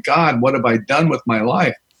I'm like, God, what have I done with my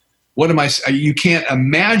life? You can't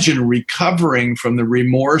imagine recovering from the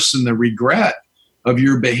remorse and the regret of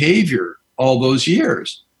your behavior all those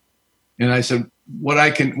years. And I said, what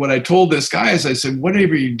I told this guy is I said,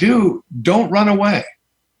 whatever you do, don't run away.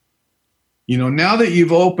 Now that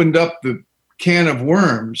you've opened up the can of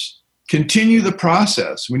worms, continue the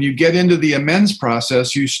process. When you get into the amends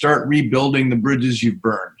process, you start rebuilding the bridges you've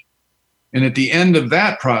burned. And at the end of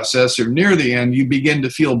that process, or near the end, you begin to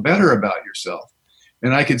feel better about yourself.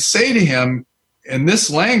 And I could say to him, and this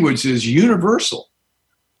language is universal.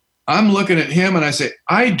 I'm looking at him and I say,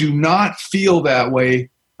 I do not feel that way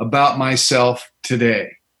about myself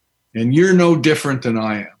today. And you're no different than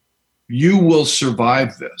I am. You will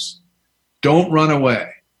survive this. Don't run away.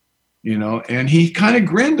 And he kind of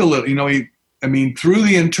grinned a little, through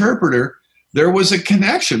the interpreter, there was a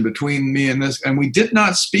connection between me and this, and we did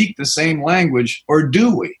not speak the same language, or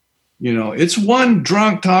do we? It's one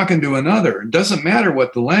drunk talking to another. It doesn't matter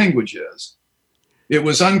what the language is. It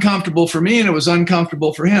was uncomfortable for me and it was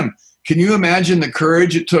uncomfortable for him. Can you imagine the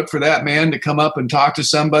courage it took for that man to come up and talk to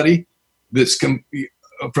somebody that's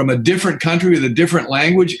from a different country with a different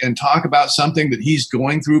language and talk about something that he's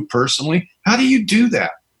going through personally? How do you do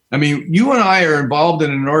that? You and I are involved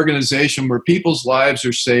in an organization where people's lives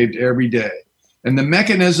are saved every day. And the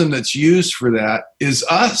mechanism that's used for that is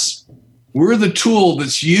us. We're the tool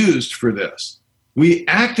that's used for this. We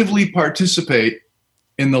actively participate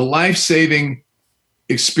in the life-saving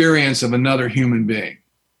experience of another human being.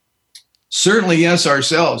 Certainly, yes,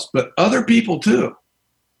 ourselves, but other people too.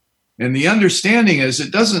 And the understanding is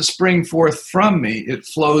it doesn't spring forth from me, it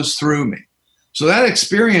flows through me. So that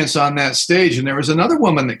experience on that stage, and there was another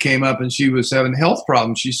woman that came up and she was having health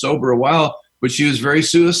problems. She's sober a while, but she was very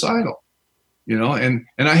suicidal, and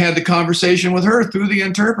I had the conversation with her through the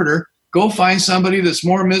interpreter. Go find somebody that's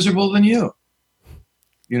more miserable than you.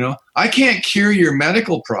 I can't cure your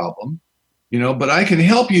medical problem, but I can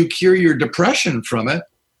help you cure your depression from it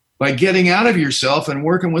by getting out of yourself and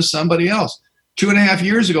working with somebody else. 2.5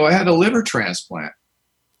 years ago, I had a liver transplant.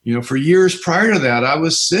 For years prior to that, I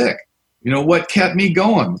was sick. What kept me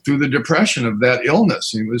going through the depression of that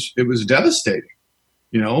illness? It was devastating.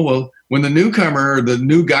 Well, when the newcomer or the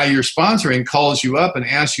new guy you're sponsoring calls you up and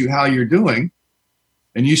asks you how you're doing,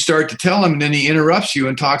 and you start to tell him, and then he interrupts you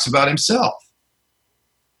and talks about himself.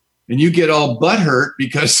 And you get all butthurt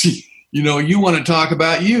because, you want to talk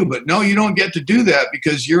about you. But no, you don't get to do that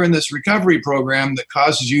because you're in this recovery program that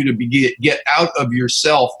causes you to get out of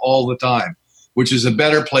yourself all the time, which is a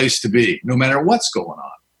better place to be, no matter what's going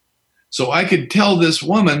on. So I could tell this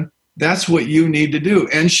woman, that's what you need to do.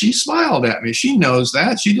 And she smiled at me. She knows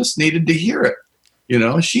that. She just needed to hear it.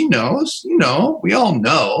 She knows, we all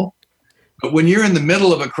know. But when you're in the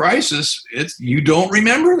middle of a crisis, you don't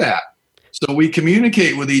remember that. So we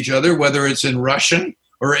communicate with each other, whether it's in Russian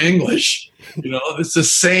or English. It's the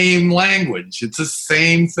same language. It's the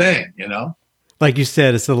same thing, Like you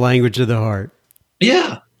said, it's the language of the heart.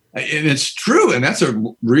 Yeah. And it's true. And that's a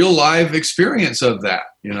real live experience of that,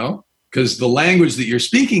 because the language that you're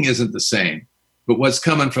speaking isn't the same, but what's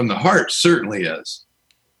coming from the heart certainly is.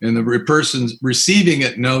 And the person receiving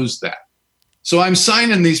it knows that. So I'm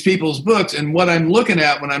signing these people's books, and what I'm looking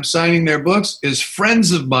at when I'm signing their books is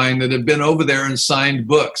friends of mine that have been over there and signed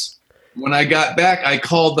books. When I got back, I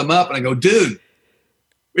called them up and I go, dude,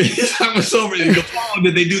 I was over there. Go, oh,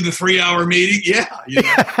 did they do the 3-hour meeting?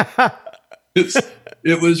 Yeah.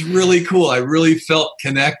 It was really cool. I really felt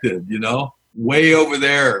connected, way over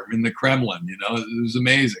there in the Kremlin, it was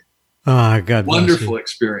amazing. Oh, God bless you. Wonderful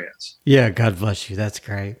experience. Yeah, God bless you. That's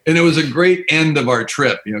great. And it was a great end of our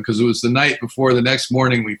trip, because it was the night before the next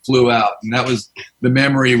morning we flew out. And that was the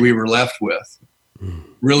memory we were left with.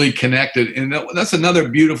 Really connected. And that's another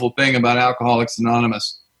beautiful thing about Alcoholics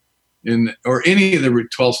Anonymous or any of the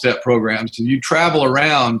 12-step programs. You travel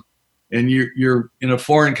around and you're in a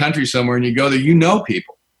foreign country somewhere and you go there,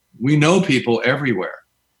 people. We know people everywhere.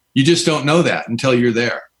 You just don't know that until you're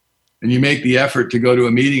there. And you make the effort to go to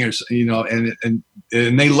a meeting or, and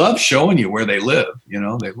they love showing you where they live,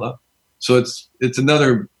 they love. So it's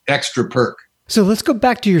another extra perk. So let's go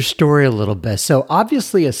back to your story a little bit. So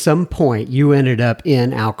obviously at some point you ended up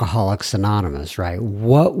in Alcoholics Anonymous, right?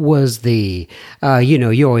 What was the,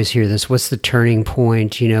 you always hear this, what's the turning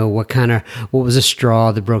point? What was the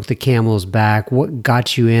straw that broke the camel's back? What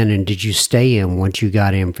got you in, and did you stay in once you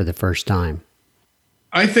got in for the first time?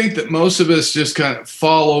 I think that most of us just kind of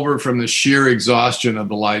fall over from the sheer exhaustion of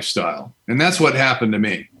the lifestyle. And that's what happened to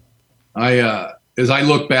me. As I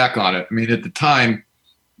look back on it, at the time,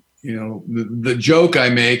 the joke I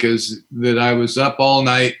make is that I was up all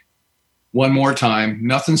night one more time,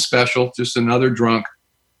 nothing special, just another drunk.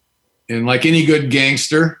 And like any good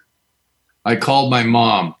gangster, I called my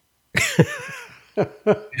mom.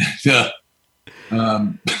 The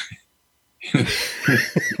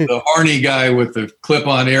horny guy with the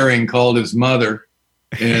clip-on earring called his mother,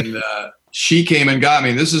 and she came and got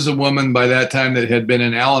me. This is a woman by that time that had been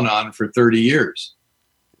in Al-Anon for 30 years.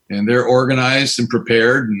 And they're organized and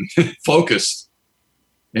prepared and focused.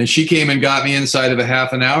 And she came and got me inside of a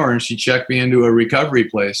half an hour, and she checked me into a recovery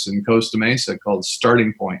place in Costa Mesa called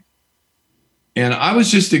Starting Point. And I was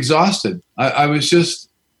just exhausted. I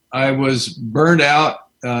was burned out.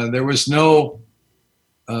 There was no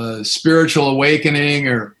spiritual awakening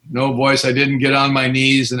or no voice. I didn't get on my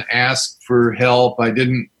knees and ask for help.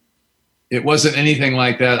 It wasn't anything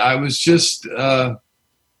like that. I was just,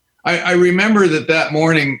 I remember that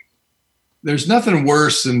morning, there's nothing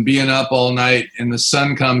worse than being up all night and the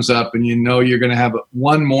sun comes up and you know you're going to have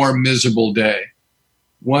one more miserable day.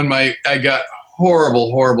 I got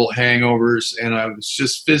horrible hangovers, and I was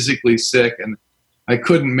just physically sick, and I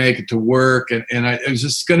couldn't make it to work, and it was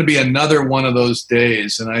just going to be another one of those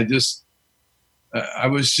days. And I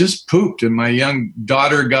was just pooped. And my young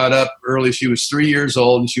daughter got up early. She was 3 years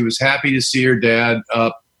old, and she was happy to see her dad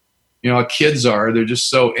up. How kids are. They're just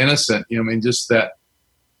so innocent. Just that.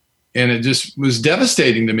 And it just was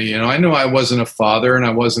devastating to me. I knew I wasn't a father, and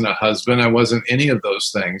I wasn't a husband. I wasn't any of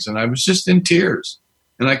those things. And I was just in tears.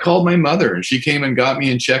 And I called my mother, and she came and got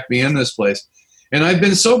me and checked me in this place. And I've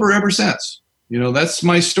been sober ever since. That's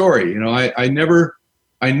my story. I never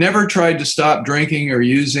tried to stop drinking or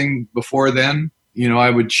using before then.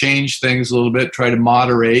 I would change things a little bit, try to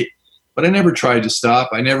moderate, but I never tried to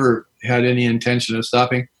stop. I never had any intention of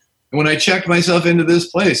stopping. And when I checked myself into this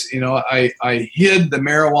place, I hid the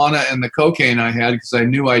marijuana and the cocaine I had because I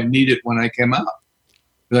knew I'd need it when I came out.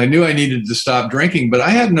 Because I knew I needed to stop drinking, but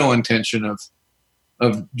I had no intention of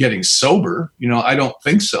getting sober. I don't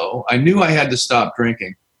think so. I knew I had to stop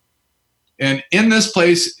drinking. And in this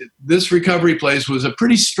place, this recovery place was a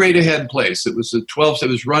pretty straight ahead place. It was it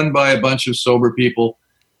was run by a bunch of sober people,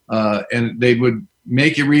 and they would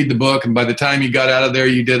make you read the book. And by the time you got out of there,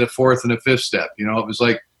 you did a fourth and a fifth step. It was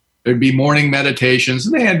like there'd be morning meditations,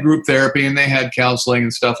 and they had group therapy, and they had counseling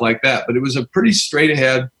and stuff like that. But it was a pretty straight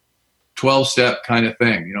ahead 12-step kind of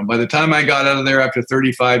thing. By the time I got out of there after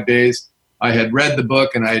 35 days, I had read the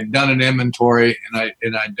book, and I had done an inventory, and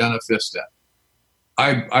I'd done a fifth step.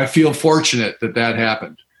 I feel fortunate that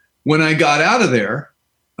happened. When I got out of there,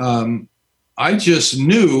 I just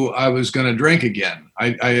knew I was going to drink again. I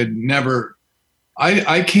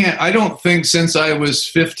don't think since I was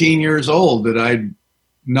 15 years old that I'd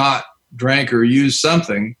not drank or used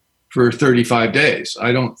something for 35 days.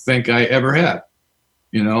 I don't think I ever had.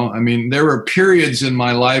 There were periods in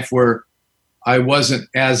my life where I wasn't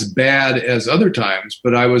as bad as other times,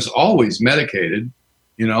 but I was always medicated.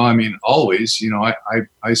 Always.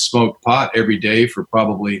 I smoked pot every day for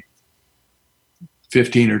probably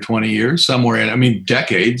 15 or 20 years, somewhere in,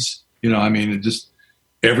 decades. Just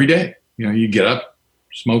every day. You get up,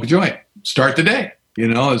 smoke a joint, start the day.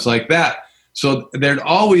 It's like that. So there'd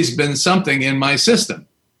always been something in my system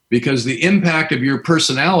because the impact of your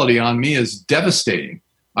personality on me is devastating.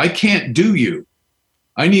 I can't do you.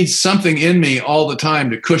 I need something in me all the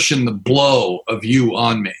time to cushion the blow of you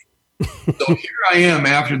on me. So here I am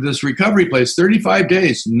after this recovery place, 35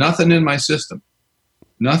 days, nothing in my system.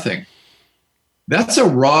 Nothing. That's a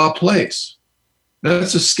raw place.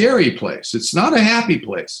 That's a scary place. It's not a happy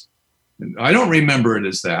place. I don't remember it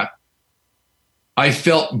as that. I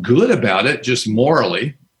felt good about it, just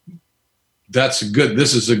morally. This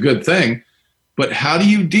is a good thing. But how do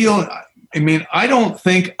you deal? I don't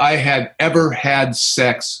think I had ever had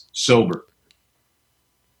sex sober.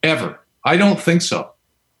 Ever. I don't think so.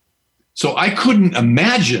 So I couldn't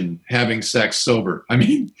imagine having sex sober.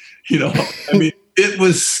 It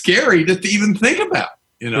was scary to even think about,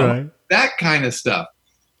 right. That kind of stuff.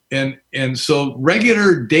 And so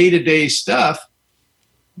regular day-to-day stuff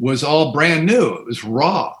was all brand new. It was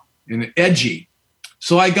raw and edgy.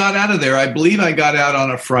 So I got out of there. I believe I got out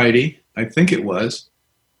on a Friday. I think it was.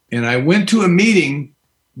 And I went to a meeting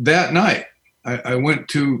that night. I went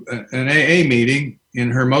to an AA meeting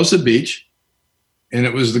in Hermosa Beach, and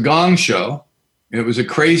it was the Gong Show. It was a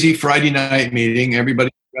crazy Friday night meeting.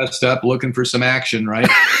 Everybody dressed up looking for some action, right?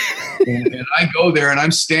 and I go there, and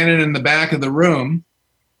I'm standing in the back of the room,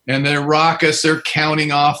 and they're raucous. They're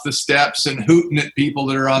counting off the steps and hooting at people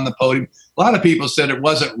that are on the podium. A lot of people said it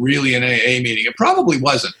wasn't really an AA meeting. It probably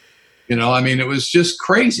wasn't. It was just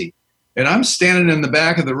crazy. And I'm standing in the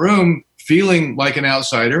back of the room feeling like an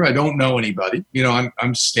outsider. I don't know anybody.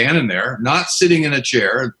 I'm standing there, not sitting in a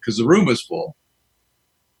chair because the room was full.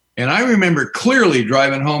 And I remember clearly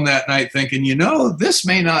driving home that night thinking, this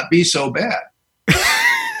may not be so bad.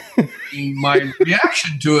 My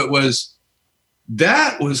reaction to it was,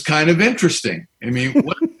 that was kind of interesting. I mean,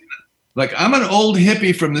 I'm an old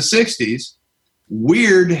hippie from the 60s.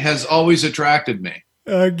 Weird has always attracted me.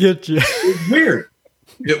 I get you.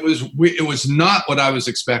 It was weird. It was not what I was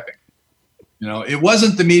expecting. It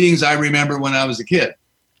wasn't the meetings I remember when I was a kid.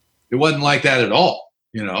 It wasn't like that at all,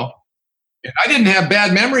 And I didn't have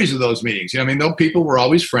bad memories of those meetings. Those people were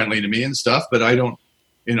always friendly to me and stuff, but I don't,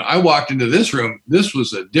 I walked into this room, this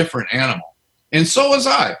was a different animal. And so was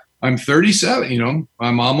I. I'm 37,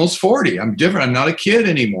 I'm almost 40. I'm different. I'm not a kid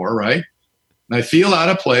anymore, right? And I feel out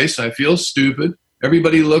of place. I feel stupid.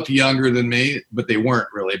 Everybody looked younger than me, but they weren't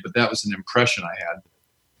really. But that was an impression I had.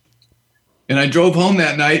 And I drove home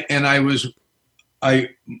that night, and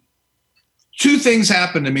two things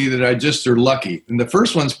happened to me that I just are lucky. And the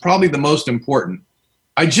first one's probably the most important.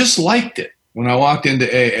 I just liked it when I walked into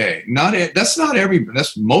AA. That's not everybody.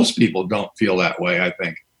 Most people don't feel that way, I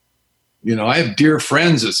think. I have dear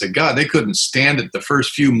friends that said, God, they couldn't stand it. The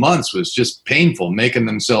first few months was just painful, making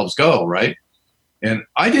themselves go, right? And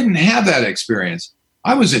I didn't have that experience.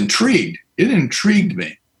 I was intrigued. It intrigued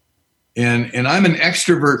me. And I'm an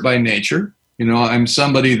extrovert by nature. I'm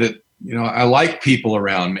somebody that, I like people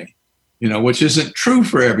around me, which isn't true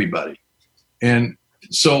for everybody. And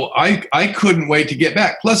so I couldn't wait to get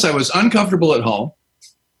back. Plus, I was uncomfortable at home.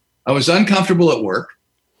 I was uncomfortable at work.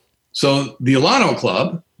 So the Alano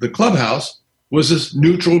Club, the clubhouse, was this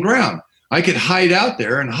neutral ground. I could hide out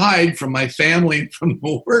there and hide from my family, from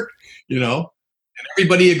the work, and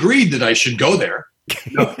everybody agreed that I should go there.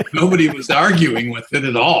 Nobody was arguing with it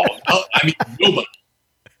at all. Nobody.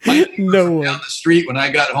 No one. Down the street, when I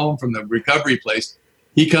got home from the recovery place,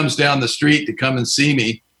 he comes down the street to come and see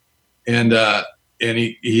me. And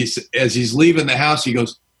he's, as he's leaving the house, he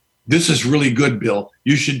goes, "This is really good, Bill.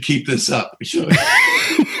 You should keep this up."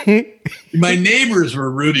 My neighbors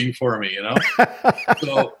were rooting for me,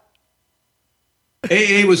 So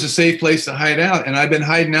AA was a safe place to hide out, and I've been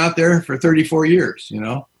hiding out there for 34 years.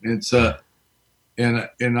 It's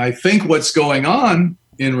and I think what's going on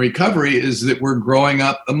in recovery is that we're growing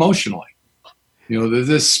up emotionally.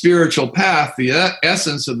 This spiritual path, the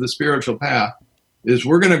essence of the spiritual path, is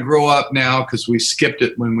we're going to grow up now because we skipped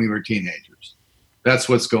it when we were teenagers. That's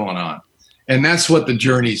what's going on, and that's what the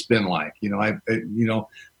journey's been like.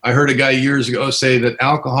 I heard a guy years ago say that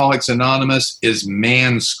Alcoholics Anonymous is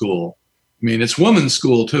man's school. It's woman's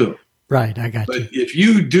school too. Right, I got you. But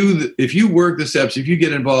if you work the steps, if you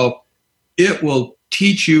get involved, it will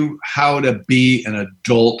teach you how to be an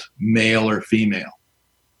adult male or female.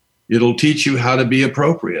 It'll teach you how to be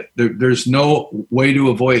appropriate. There's no way to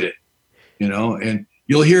avoid it, And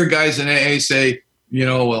you'll hear guys in AA say,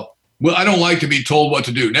 well, I don't like to be told what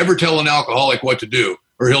to do. Never tell an alcoholic what to do,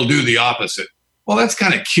 or he'll do the opposite. Well, that's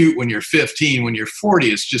kind of cute when you're 15. When you're 40,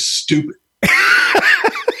 it's just stupid.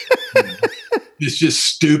 It's just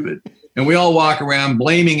stupid. And we all walk around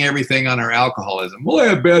blaming everything on our alcoholism. Well, I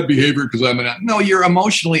have bad behavior because No, you're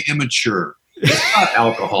emotionally immature. It's not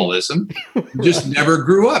alcoholism. You just never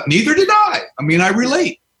grew up. Neither did I. I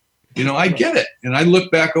relate. I get it. And I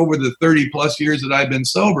look back over the 30 plus years that I've been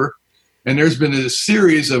sober, and there's been a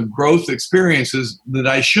series of growth experiences that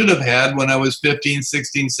I should have had when I was 15,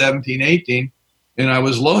 16, 17, 18, and I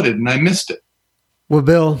was loaded and I missed it. Well,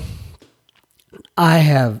 Bill, I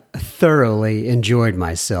have thoroughly enjoyed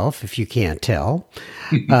myself, if you can't tell.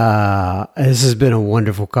 This has been a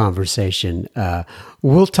wonderful conversation.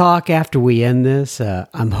 We'll talk after we end this.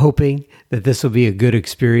 I'm hoping that this will be a good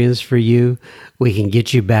experience for you. We can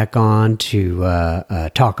get you back on to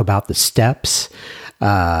talk about the steps,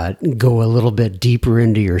 go a little bit deeper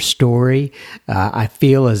into your story. I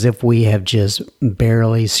feel as if we have just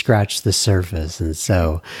barely scratched the surface. And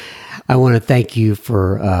so I want to thank you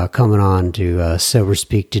for coming on to Sober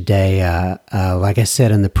Speak today. Like I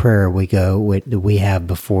said in the prayer we have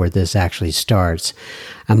before this actually starts,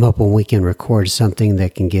 I'm hoping we can record something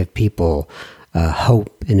that can give people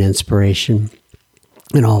hope and inspiration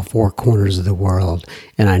in all four corners of the world.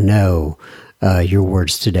 And I know your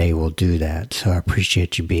words today will do that. So I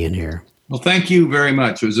appreciate you being here. Well, thank you very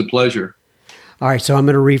much. It was a pleasure. All right, so I'm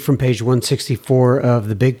going to read from page 164 of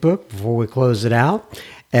the Big Book before we close it out.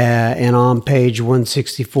 And on page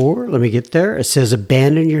 164, let me get there. It says,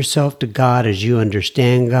 abandon yourself to God as you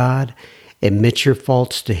understand God. Admit your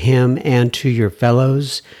faults to Him and to your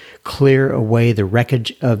fellows. Clear away the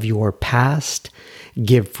wreckage of your past.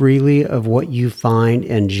 Give freely of what you find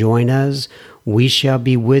and join us we shall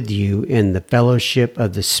be with you in the fellowship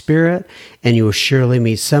of the Spirit, and you will surely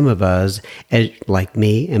meet some of us, like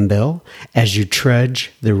me and Bill, as you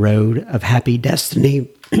trudge the road of happy destiny.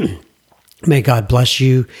 May God bless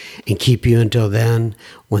you and keep you until then.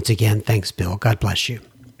 Once again, thanks, Bill. God bless you.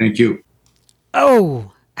 Thank you.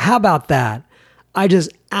 Oh, how about that? I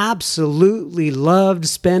just absolutely loved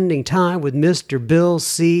spending time with Mr. Bill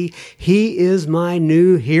C. He is my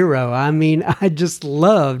new hero. I mean, I just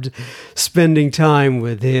loved spending time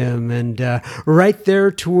with him. And right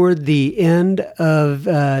there toward the end of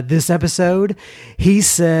this episode, he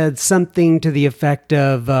said something to the effect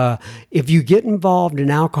of, if you get involved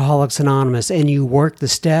in Alcoholics Anonymous and you work the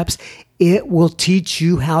steps, it will teach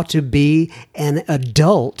you how to be an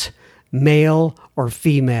adult, male or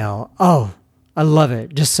female. Oh, I love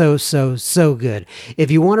it. Just so good. If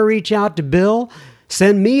you want to reach out to Bill,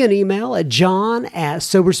 send me an email at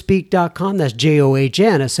john@soberspeak.com. That's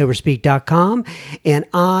JOHN at soberspeak.com. And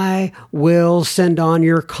I will send on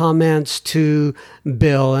your comments to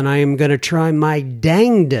Bill. And I am going to try my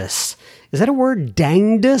dangdest. Is that a word?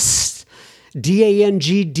 Dangdest?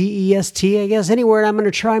 Dangdest, I guess. Anyway, I'm going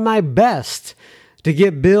to try my best to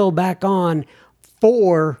get Bill back on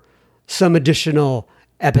for some additional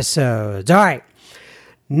episodes. All right.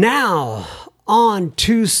 Now, on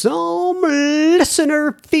to some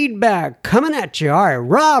listener feedback coming at you. All right.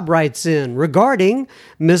 Rob writes in regarding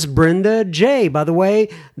Miss Brenda J. By the way,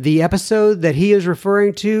 the episode that he is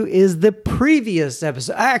referring to is the previous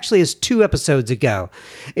episode. Actually, it's 2 episodes ago.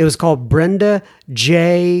 It was called Brenda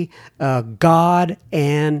J. God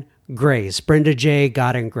and Grace. Brenda J.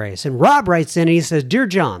 God and Grace. And Rob writes in and he says, Dear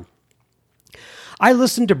John, I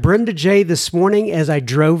listened to Brenda J. this morning as I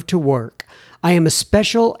drove to work. I am a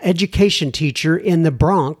special education teacher in the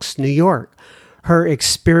Bronx, New York. Her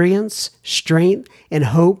experience, strength, and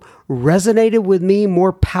hope resonated with me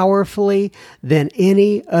more powerfully than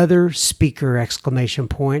any other speaker! I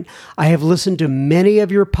have listened to many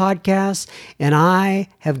of your podcasts, and I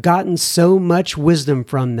have gotten so much wisdom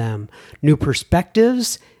from them. New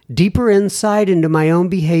perspectives, deeper insight into my own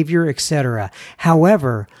behavior, etc.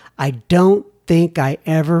 However, I don't think I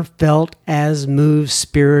ever felt as moved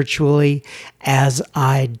spiritually as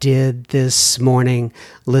I did this morning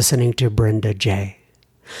listening to Brenda J.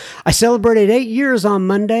 I celebrated 8 years on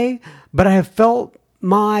Monday, but I have felt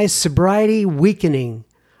my sobriety weakening.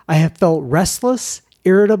 I have felt restless,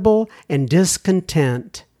 irritable, and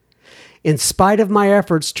discontent. In spite of my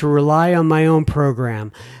efforts to rely on my own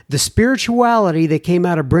program, the spirituality that came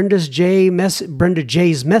out of Brenda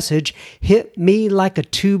J's message hit me like a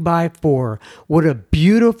 2x4. What a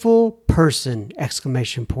beautiful person! I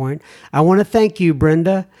want to thank you,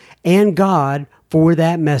 Brenda, and God for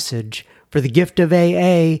that message, for the gift of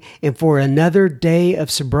AA, and for another day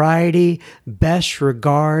of sobriety. Best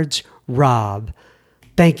regards, Rob.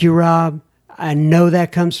 Thank you, Rob. I know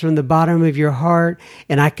that comes from the bottom of your heart,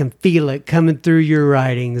 and I can feel it coming through your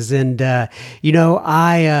writings. And, I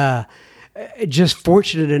just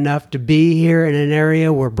fortunate enough to be here in an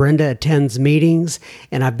area where Brenda attends meetings,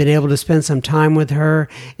 and I've been able to spend some time with her,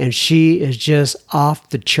 and she is just off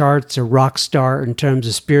the charts, a rock star in terms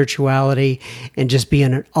of spirituality and just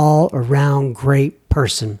being an all-around great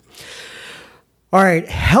person. All right,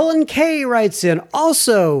 Helen K. writes in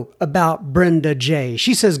also about Brenda J.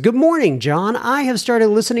 She says, Good morning, John. I have started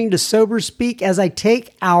listening to Sober Speak as I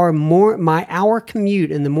take my hour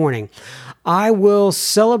commute in the morning. I will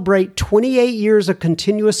celebrate 28 years of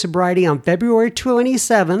continuous sobriety on February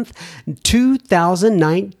 27th,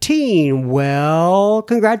 2019. Well,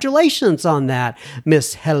 congratulations on that,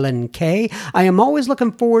 Miss Helen K. I am always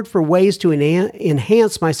looking forward for ways to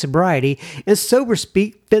enhance my sobriety, and Sober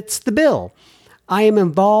Speak fits the bill. I am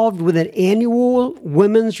involved with an annual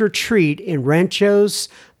women's retreat in Ranchos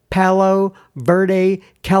Palo Verde,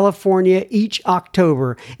 California each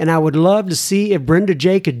October, and I would love to see if Brenda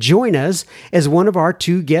J. could join us as one of our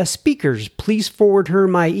 2 guest speakers. Please forward her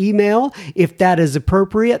my email if that is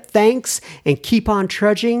appropriate. Thanks, and keep on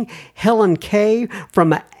trudging. Helen K.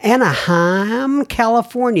 from Anaheim,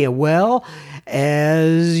 California. Well,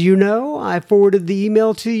 as you know, I forwarded the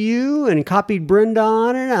email to you and copied Brenda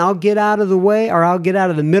on it. I'll get out of the way, or I'll get out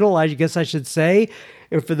of the middle, I guess I should say.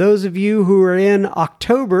 And for those of you who are in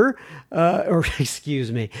October,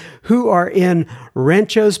 who are in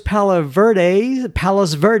Ranchos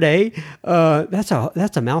Palos Verde. That's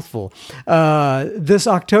a mouthful. This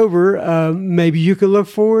October, maybe you could look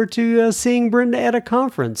forward to seeing Brenda at a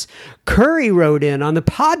conference. Curry wrote in on the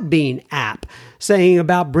Podbean app saying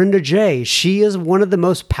about Brenda J. She is one of the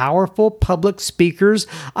most powerful public speakers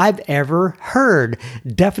I've ever heard.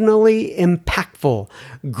 Definitely impactful.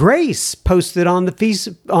 Grace posted on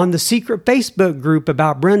the secret Facebook group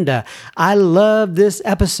about Brenda. I love this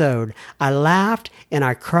episode. I laughed and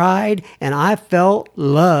I cried and I felt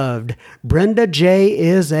loved. Brenda J.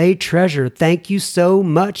 is a treasure. Thank you so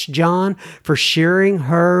much, John, for sharing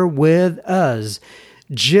her with us.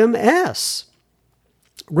 Jim S.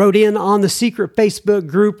 wrote in on the secret Facebook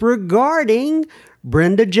group regarding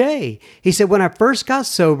Brenda J. He said, when I first got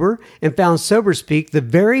sober and found SoberSpeak, the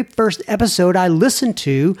very first episode I listened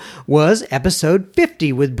to was episode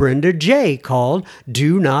 50 with Brenda J. called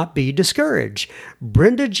Do Not Be Discouraged.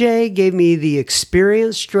 Brenda J. gave me the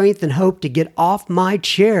experience, strength, and hope to get off my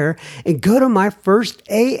chair and go to my first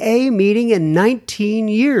AA meeting in 19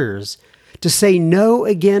 years. To say no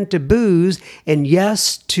again to booze and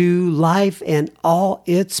yes to life and all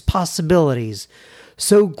its possibilities.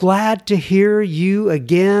 So glad to hear you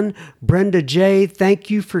again, Brenda J. Thank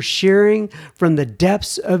you for sharing from the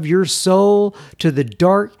depths of your soul to the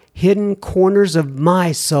dark, hidden corners of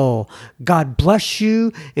my soul. God bless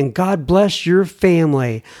you and God bless your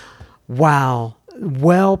family. Wow.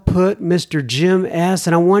 Well put, Mr. Jim S.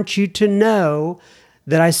 And I want you to know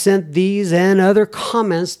that I sent these and other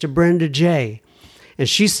comments to Brenda J. And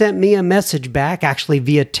she sent me a message back, actually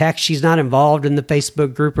via text. She's not involved in the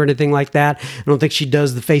Facebook group or anything like that. I don't think she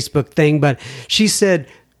does the Facebook thing, but she said,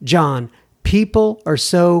 John, people are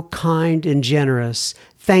so kind and generous.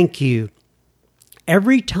 Thank you.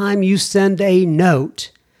 Every time you send a note,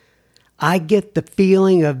 I get the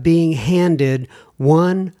feeling of being handed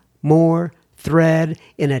one more thread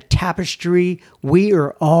in a tapestry we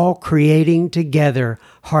are all creating together.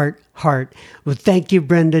 Heart, heart. Well, thank you,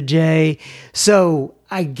 Brenda J. So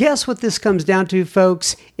I guess what this comes down to,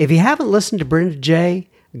 folks, if you haven't listened to Brenda J.,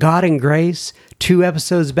 God and Grace, 2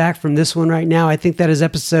 episodes back from this one right now, I think that is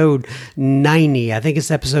episode 90. I think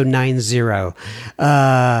it's episode 90.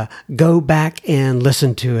 Go back and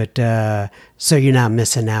listen to it so you're not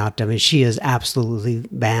missing out. I mean, she is absolutely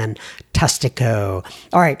fantastico.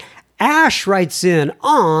 All right. Ash writes in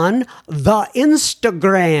on the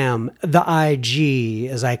Instagram, the IG,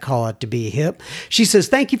 as I call it to be hip. She says,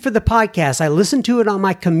 thank you for the podcast. I listen to it on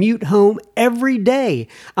my commute home every day.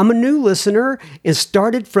 I'm a new listener and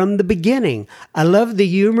started from the beginning. I love the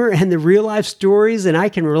humor and the real life stories, and I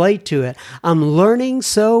can relate to it. I'm learning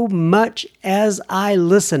so much as I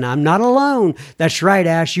listen. I'm not alone. That's right,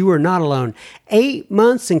 Ash. You are not alone. 8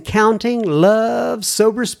 months and counting. Love,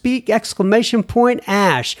 SoberSpeak, !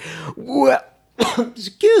 Ash. Well,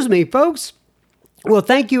 excuse me, folks. Well,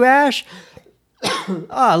 thank you, Ash.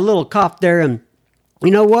 A little cough there. And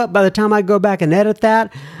you know what? By the time I go back and edit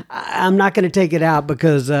that, I'm not going to take it out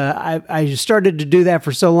because I started to do that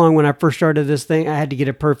for so long when I first started this thing. I had to get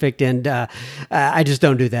it perfect, and I just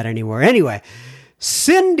don't do that anymore. Anyway,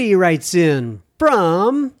 Cindy writes in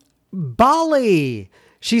from Bali.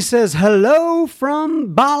 She says, hello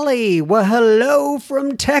from Bali. Well, hello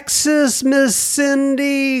from Texas, Miss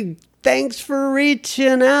Cindy. Thanks for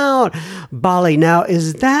reaching out. Bali. Now,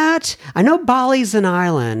 I know Bali's an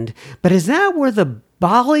island, but is that where the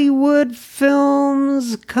Bollywood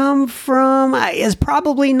films come from? It's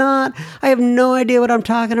probably not. I have no idea what I'm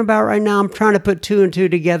talking about right now. I'm trying to put 2 and 2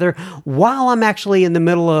 together while I'm actually in the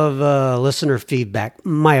middle of listener feedback.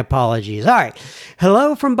 My apologies. All right.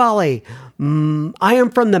 Hello from Bali. I am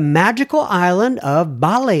from the magical island of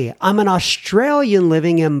Bali. I'm an Australian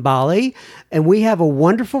living in Bali, and we have a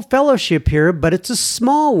wonderful fellowship here, but it's a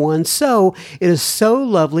small one, so it is so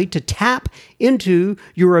lovely to tap into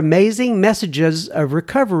your amazing messages of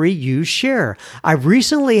recovery you share. I've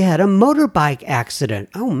recently had a motorbike accident.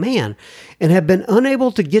 Oh, man. And have been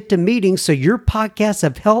unable to get to meetings, so your podcasts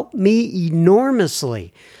have helped me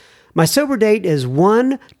enormously. My sober date is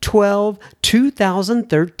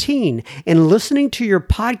 1/12/2013, and listening to your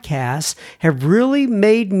podcasts have really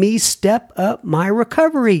made me step up my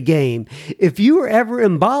recovery game. If you are ever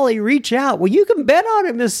in Bali, reach out. Well, you can bet on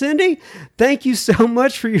it, Miss Cindy. Thank you so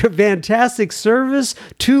much for your fantastic service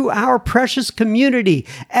to our precious community.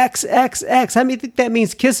 XXX. How many think that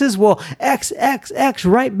means kisses? Well, XXX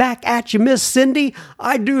right back at you, Miss Cindy.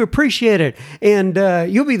 I do appreciate it. And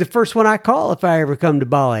you'll be the first one I call if I ever come to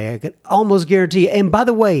Bali. I can almost guarantee you. And by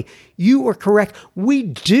the way, you are correct. We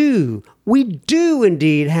do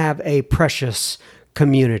indeed have a precious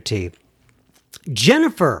community.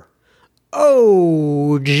 Jennifer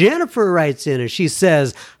Oh, Jennifer writes in and she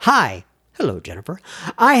says, hi. Hello, Jennifer.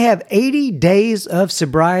 I have 80 days of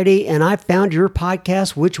sobriety and I found your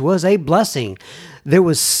podcast, which was a blessing. There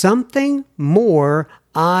was something more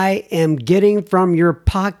I am getting from your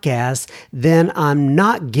podcast than I'm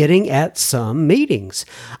not getting at some meetings.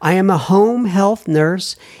 I am a home health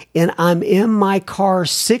nurse and I'm in my car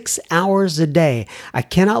 6 hours a day. I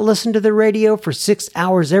cannot listen to the radio for 6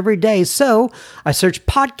 hours every day. So I searched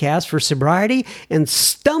podcasts for sobriety and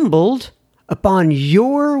stumbled upon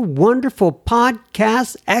your wonderful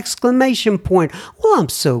podcast, exclamation point. Well, I'm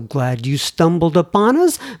so glad you stumbled upon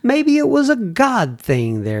us. Maybe it was a God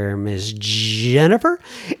thing there, Miss Jennifer.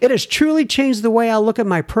 It has truly changed the way I look at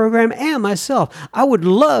my program and myself. I would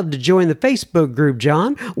love to join the Facebook group,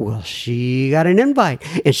 John. Well, she got an invite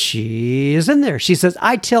and she is in there. She says,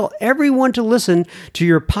 I tell everyone to listen to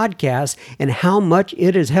your podcast and how much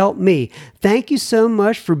it has helped me. Thank you so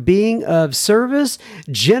much for being of service.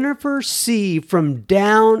 Jennifer C. from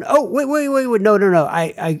down. Oh, wait. No.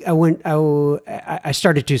 I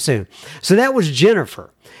started too soon. So that was Jennifer.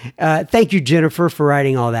 Thank you, Jennifer, for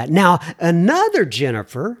writing all that. Now, another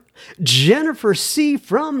Jennifer C.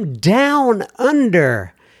 from down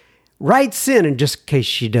under, writes in, and just in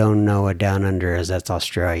case you don't know what down under is, that's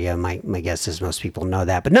Australia. My guess is most people know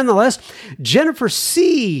that. But nonetheless, Jennifer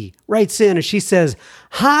C. writes in and she says,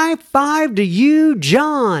 high five to you,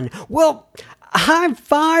 John. Well, high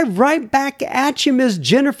five right back at you, Miss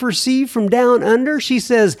Jennifer C. from down under. She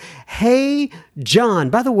says, hey, John.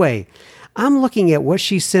 By the way, I'm looking at what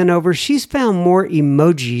she sent over. She's found more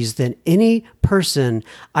emojis than any person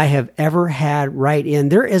I have ever had write in.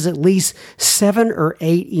 There is at least 7 or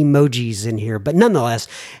 8 emojis in here. But nonetheless,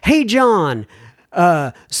 hey, John,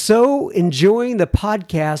 so enjoying the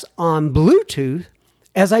podcast on Bluetooth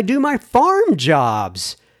as I do my farm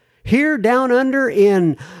jobs here down under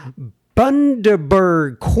in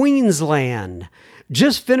Bundaberg, Queensland.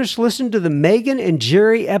 Just finished listening to the Megan and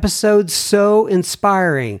Jerry episode, so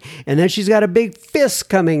inspiring. And then she's got a big fist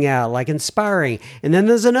coming out, like inspiring. And then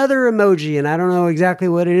there's another emoji, and I don't know exactly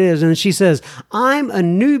what it is. And she says, I'm a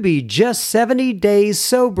newbie, just 70 days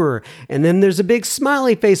sober. And then there's a big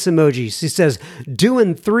smiley face emoji. She says,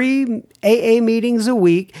 doing 3 AA meetings a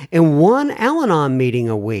week and 1 Al-Anon meeting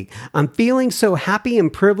a week. I'm feeling so happy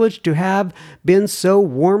and privileged to have been so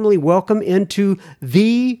warmly welcomed into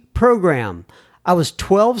the program. I was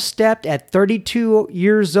 12-stepped at 32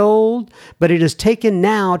 years old, but it has taken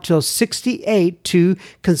now till 68 to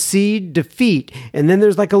concede defeat. And then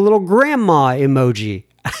there's like a little grandma emoji.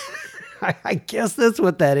 I guess that's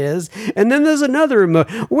what that is. And then there's another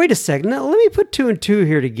emoji. Wait a second. Now, let me put 2 and 2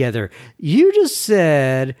 here together. You just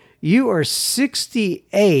said you are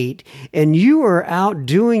 68 and you are out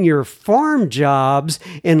doing your farm jobs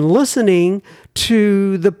and listening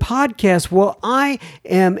to the podcast. Well, I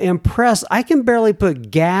am impressed. I can barely put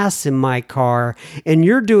gas in my car, and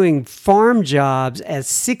you're doing farm jobs at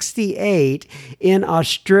 68 in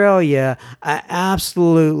Australia. I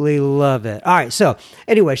absolutely love it. All right. So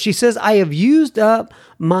anyway, she says, I have used up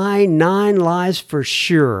my 9 lives for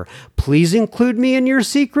sure. Please include me in your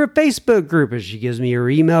secret Facebook group. And she gives me her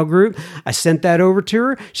email group. I sent that over to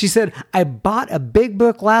her. She said, I bought a big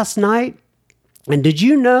book last night. And did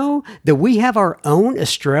you know that we have our own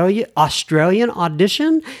Australian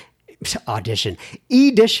edition?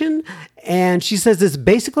 And she says it's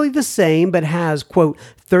basically the same, but has, quote,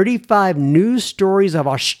 35 news stories of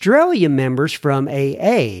Australia members from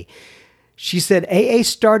AA. She said AA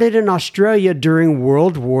started in Australia during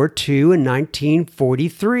World War II in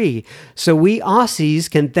 1943. So we Aussies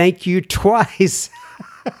can thank you twice.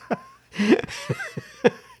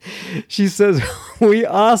 She says, we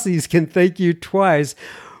Aussies can thank you twice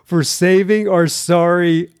for saving our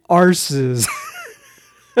sorry arses.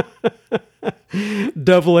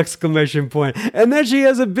 Double exclamation point. And then she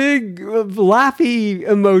has a big laughy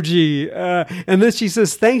emoji. And then she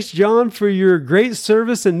says, thanks, John, for your great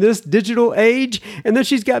service in this digital age. And then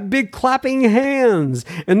she's got big clapping hands.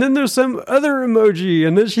 And then there's some other emoji.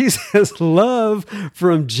 And then she says, love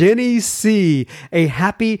from Jenny C., a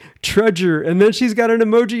happy trudger. And then she's got an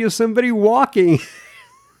emoji of somebody walking.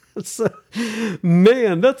 So,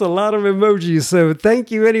 man, that's a lot of emojis. So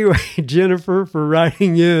thank you anyway, Jennifer, for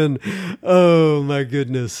writing in. Oh, my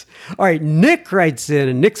goodness. All right, Nick writes in,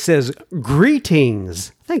 and Nick says,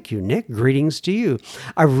 greetings. Thank you, Nick. Greetings to you.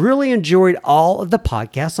 I really enjoyed all of the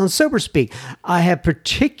podcasts on SoberSpeak. I have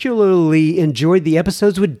particularly enjoyed the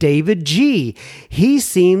episodes with David G. He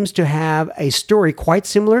seems to have a story quite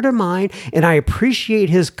similar to mine, and I appreciate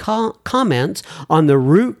his comments on the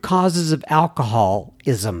root causes of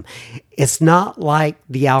alcoholism. It's not like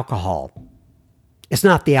the alcohol. It's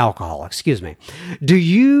not the alcohol, excuse me. Do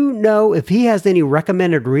you know if he has any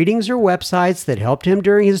recommended readings or websites that helped him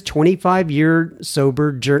during his 25-year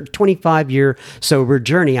sober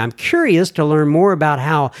journey? I'm curious to learn more about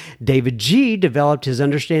how David G. developed his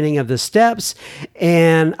understanding of the steps,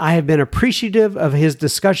 and I have been appreciative of his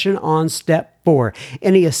discussion on step 4.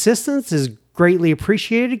 Any assistance is greatly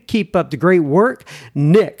appreciated. Keep up the great work,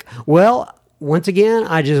 Nick. Well, once again,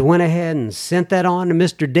 I just went ahead and sent that on to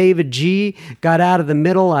Mr. David G. Got out of the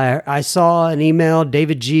middle. I saw an email.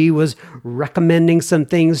 David G. was recommending some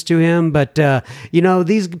things to him. But,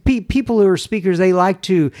 these people who are speakers, they like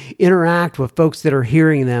to interact with folks that are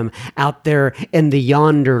hearing them out there in the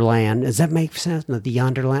yonder land. Does that make sense? Not the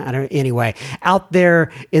yonder land? Anyway, out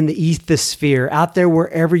there in the ethosphere, out there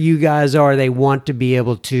wherever you guys are, they want to be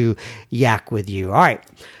able to yak with you. All right.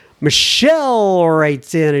 Michelle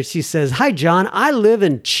writes in and she says, "Hi, John. I live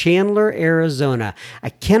in Chandler, Arizona. I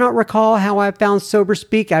cannot recall how I found Sober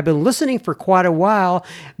Speak. I've been listening for quite a while,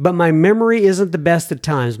 but my memory isn't the best at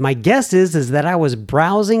times. My guess is that I was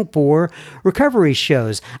browsing for recovery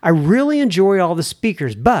shows. I really enjoy all the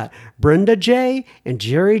speakers, but Brenda J. and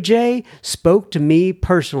Jerry J. spoke to me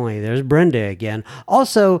personally." There's Brenda again.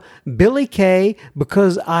 Also, Billy K.,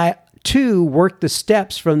 because I, too, worked the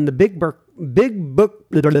steps from the Big Book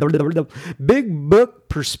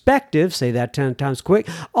perspective, say that 10 times quick.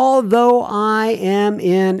 Although I am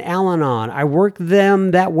in Al-Anon, I work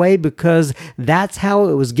them that way because that's how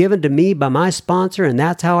it was given to me by my sponsor, and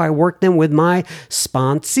that's how I work them with my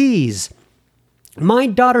sponsees. My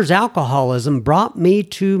daughter's alcoholism brought me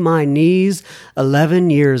to my knees 11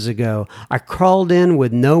 years ago. I crawled in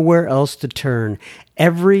with nowhere else to turn.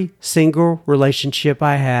 Every single relationship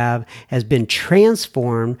I have has been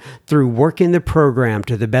transformed through working the program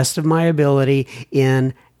to the best of my ability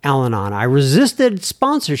in Al-Anon. I resisted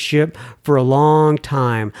sponsorship for a long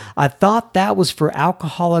time. I thought that was for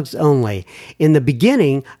alcoholics only. In the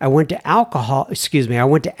beginning, I went to Al-Anon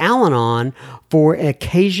for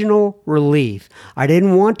occasional relief. I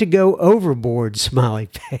didn't want to go overboard, smiley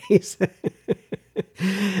face.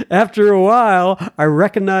 After a while, I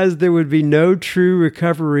recognized there would be no true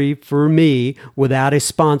recovery for me without a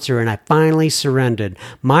sponsor, and I finally surrendered.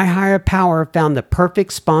 My higher power found the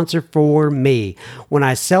perfect sponsor for me. When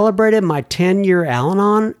I celebrated my 10-year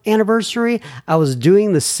Al-Anon anniversary, I was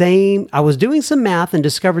doing some math and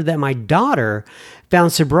discovered that my daughter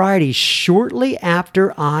found sobriety shortly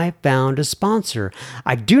after I found a sponsor.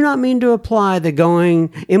 I do not mean to imply that going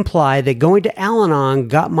to Al-Anon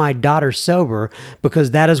got my daughter sober,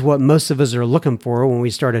 because that is what most of us are looking for when we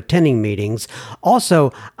start attending meetings.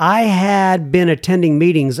 Also, I had been attending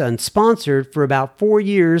meetings unsponsored for about 4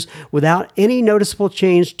 years without any noticeable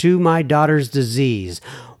change to my daughter's disease.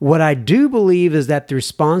 What I do believe is that through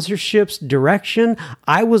sponsorship's direction,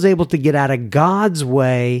 I was able to get out of God's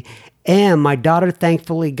way, and my daughter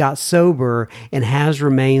thankfully got sober and has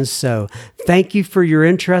remained so. Thank you for your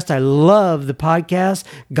interest. I love the podcast.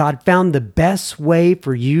 God found the best way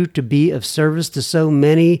for you to be of service to so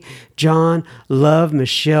many. John, love,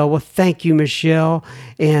 Michelle. Well, thank you, Michelle.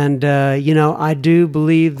 And, I do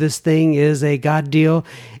believe this thing is a God deal.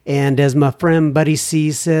 And as my friend Buddy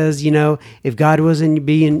C says, if God wasn't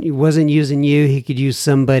using you, he could use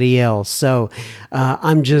somebody else. So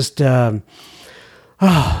I'm just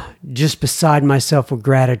beside myself with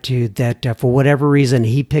gratitude that for whatever reason,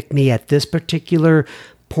 he picked me at this particular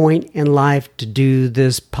point in life to do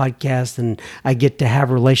this podcast, and I get to have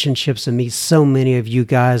relationships and meet so many of you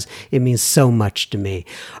guys. It means so much to me.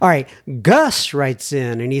 All right, Gus writes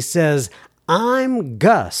in and he says, "I'm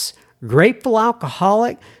Gus, grateful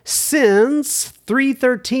alcoholic since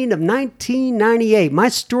 3/13 of 1998. My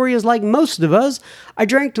story is like most of us. I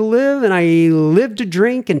drank to live and I lived to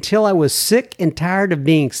drink until I was sick and tired of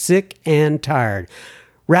being sick and tired.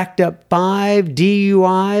 Racked up 5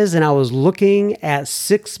 DUIs and I was looking at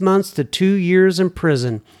 6 months to 2 years in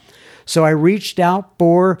prison. So I reached out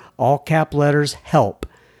for, all cap letters, help.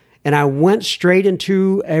 And I went straight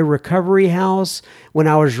into a recovery house when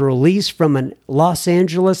I was released from a Los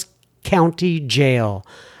Angeles County jail.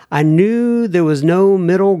 I knew there was no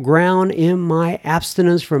middle ground in my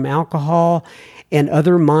abstinence from alcohol and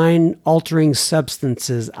other mind-altering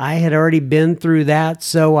substances. I had already been through that,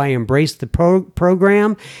 so I embraced the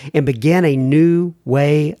program and began a new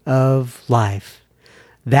way of life.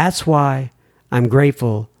 That's why I'm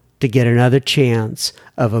grateful to get another chance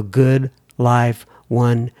of a good life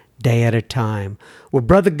one day at a time." Well,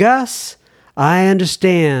 Brother Gus, I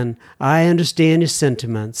understand your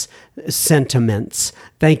sentiments.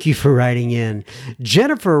 Thank you for writing in.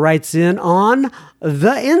 Jennifer writes in on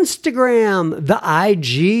the Instagram, the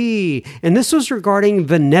IG, and this was regarding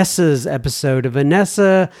Vanessa's episode.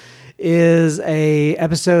 Vanessa is a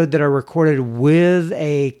episode that I recorded with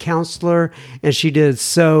a counselor, and she did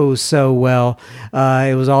so well.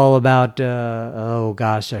 It was all about,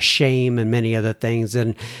 shame and many other things.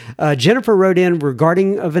 And Jennifer wrote in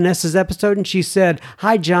regarding Vanessa's episode, and she said,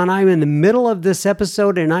 "Hi, John, I'm in the middle of this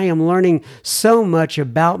episode, and I am learning so much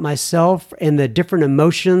about myself and the different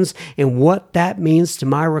emotions and what that means to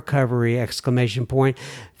my recovery!" !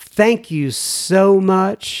 Thank you so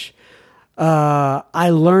much. I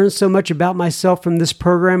learned so much about myself from this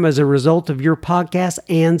program as a result of your podcast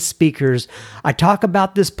and speakers. I talk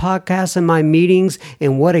about this podcast in my meetings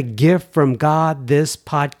and what a gift from God this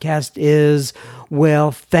podcast is.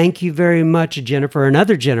 Well, thank you very much, Jennifer.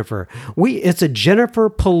 Another Jennifer. It's a Jennifer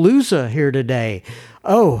Palooza here today.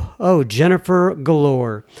 Oh, Jennifer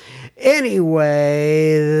galore.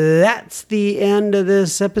 Anyway, that's the end of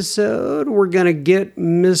this episode. We're going to get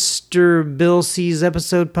Mr. Bill C's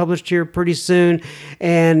episode published here pretty soon.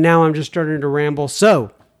 And now I'm just starting to ramble. So,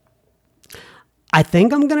 I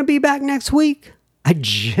think I'm going to be back next week. I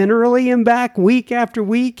generally am back week after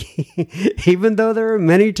week, even though there are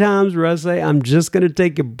many times where I say I'm just going to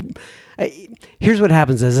take here's what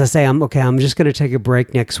happens is I say, I'm just going to take a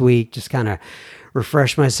break next week, just kind of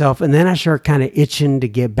refresh myself. And then I start kind of itching to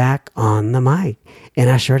get back on the mic. And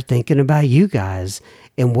I start thinking about you guys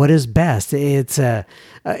and what is best. It's a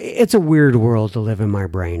weird world to live in my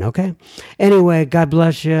brain, okay? Anyway, God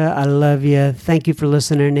bless you. I love you. Thank you for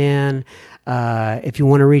listening in. If you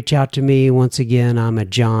want to reach out to me, once again, I'm at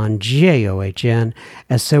John, John,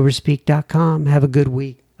 at soberspeak.com. Have a good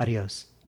week. Adios.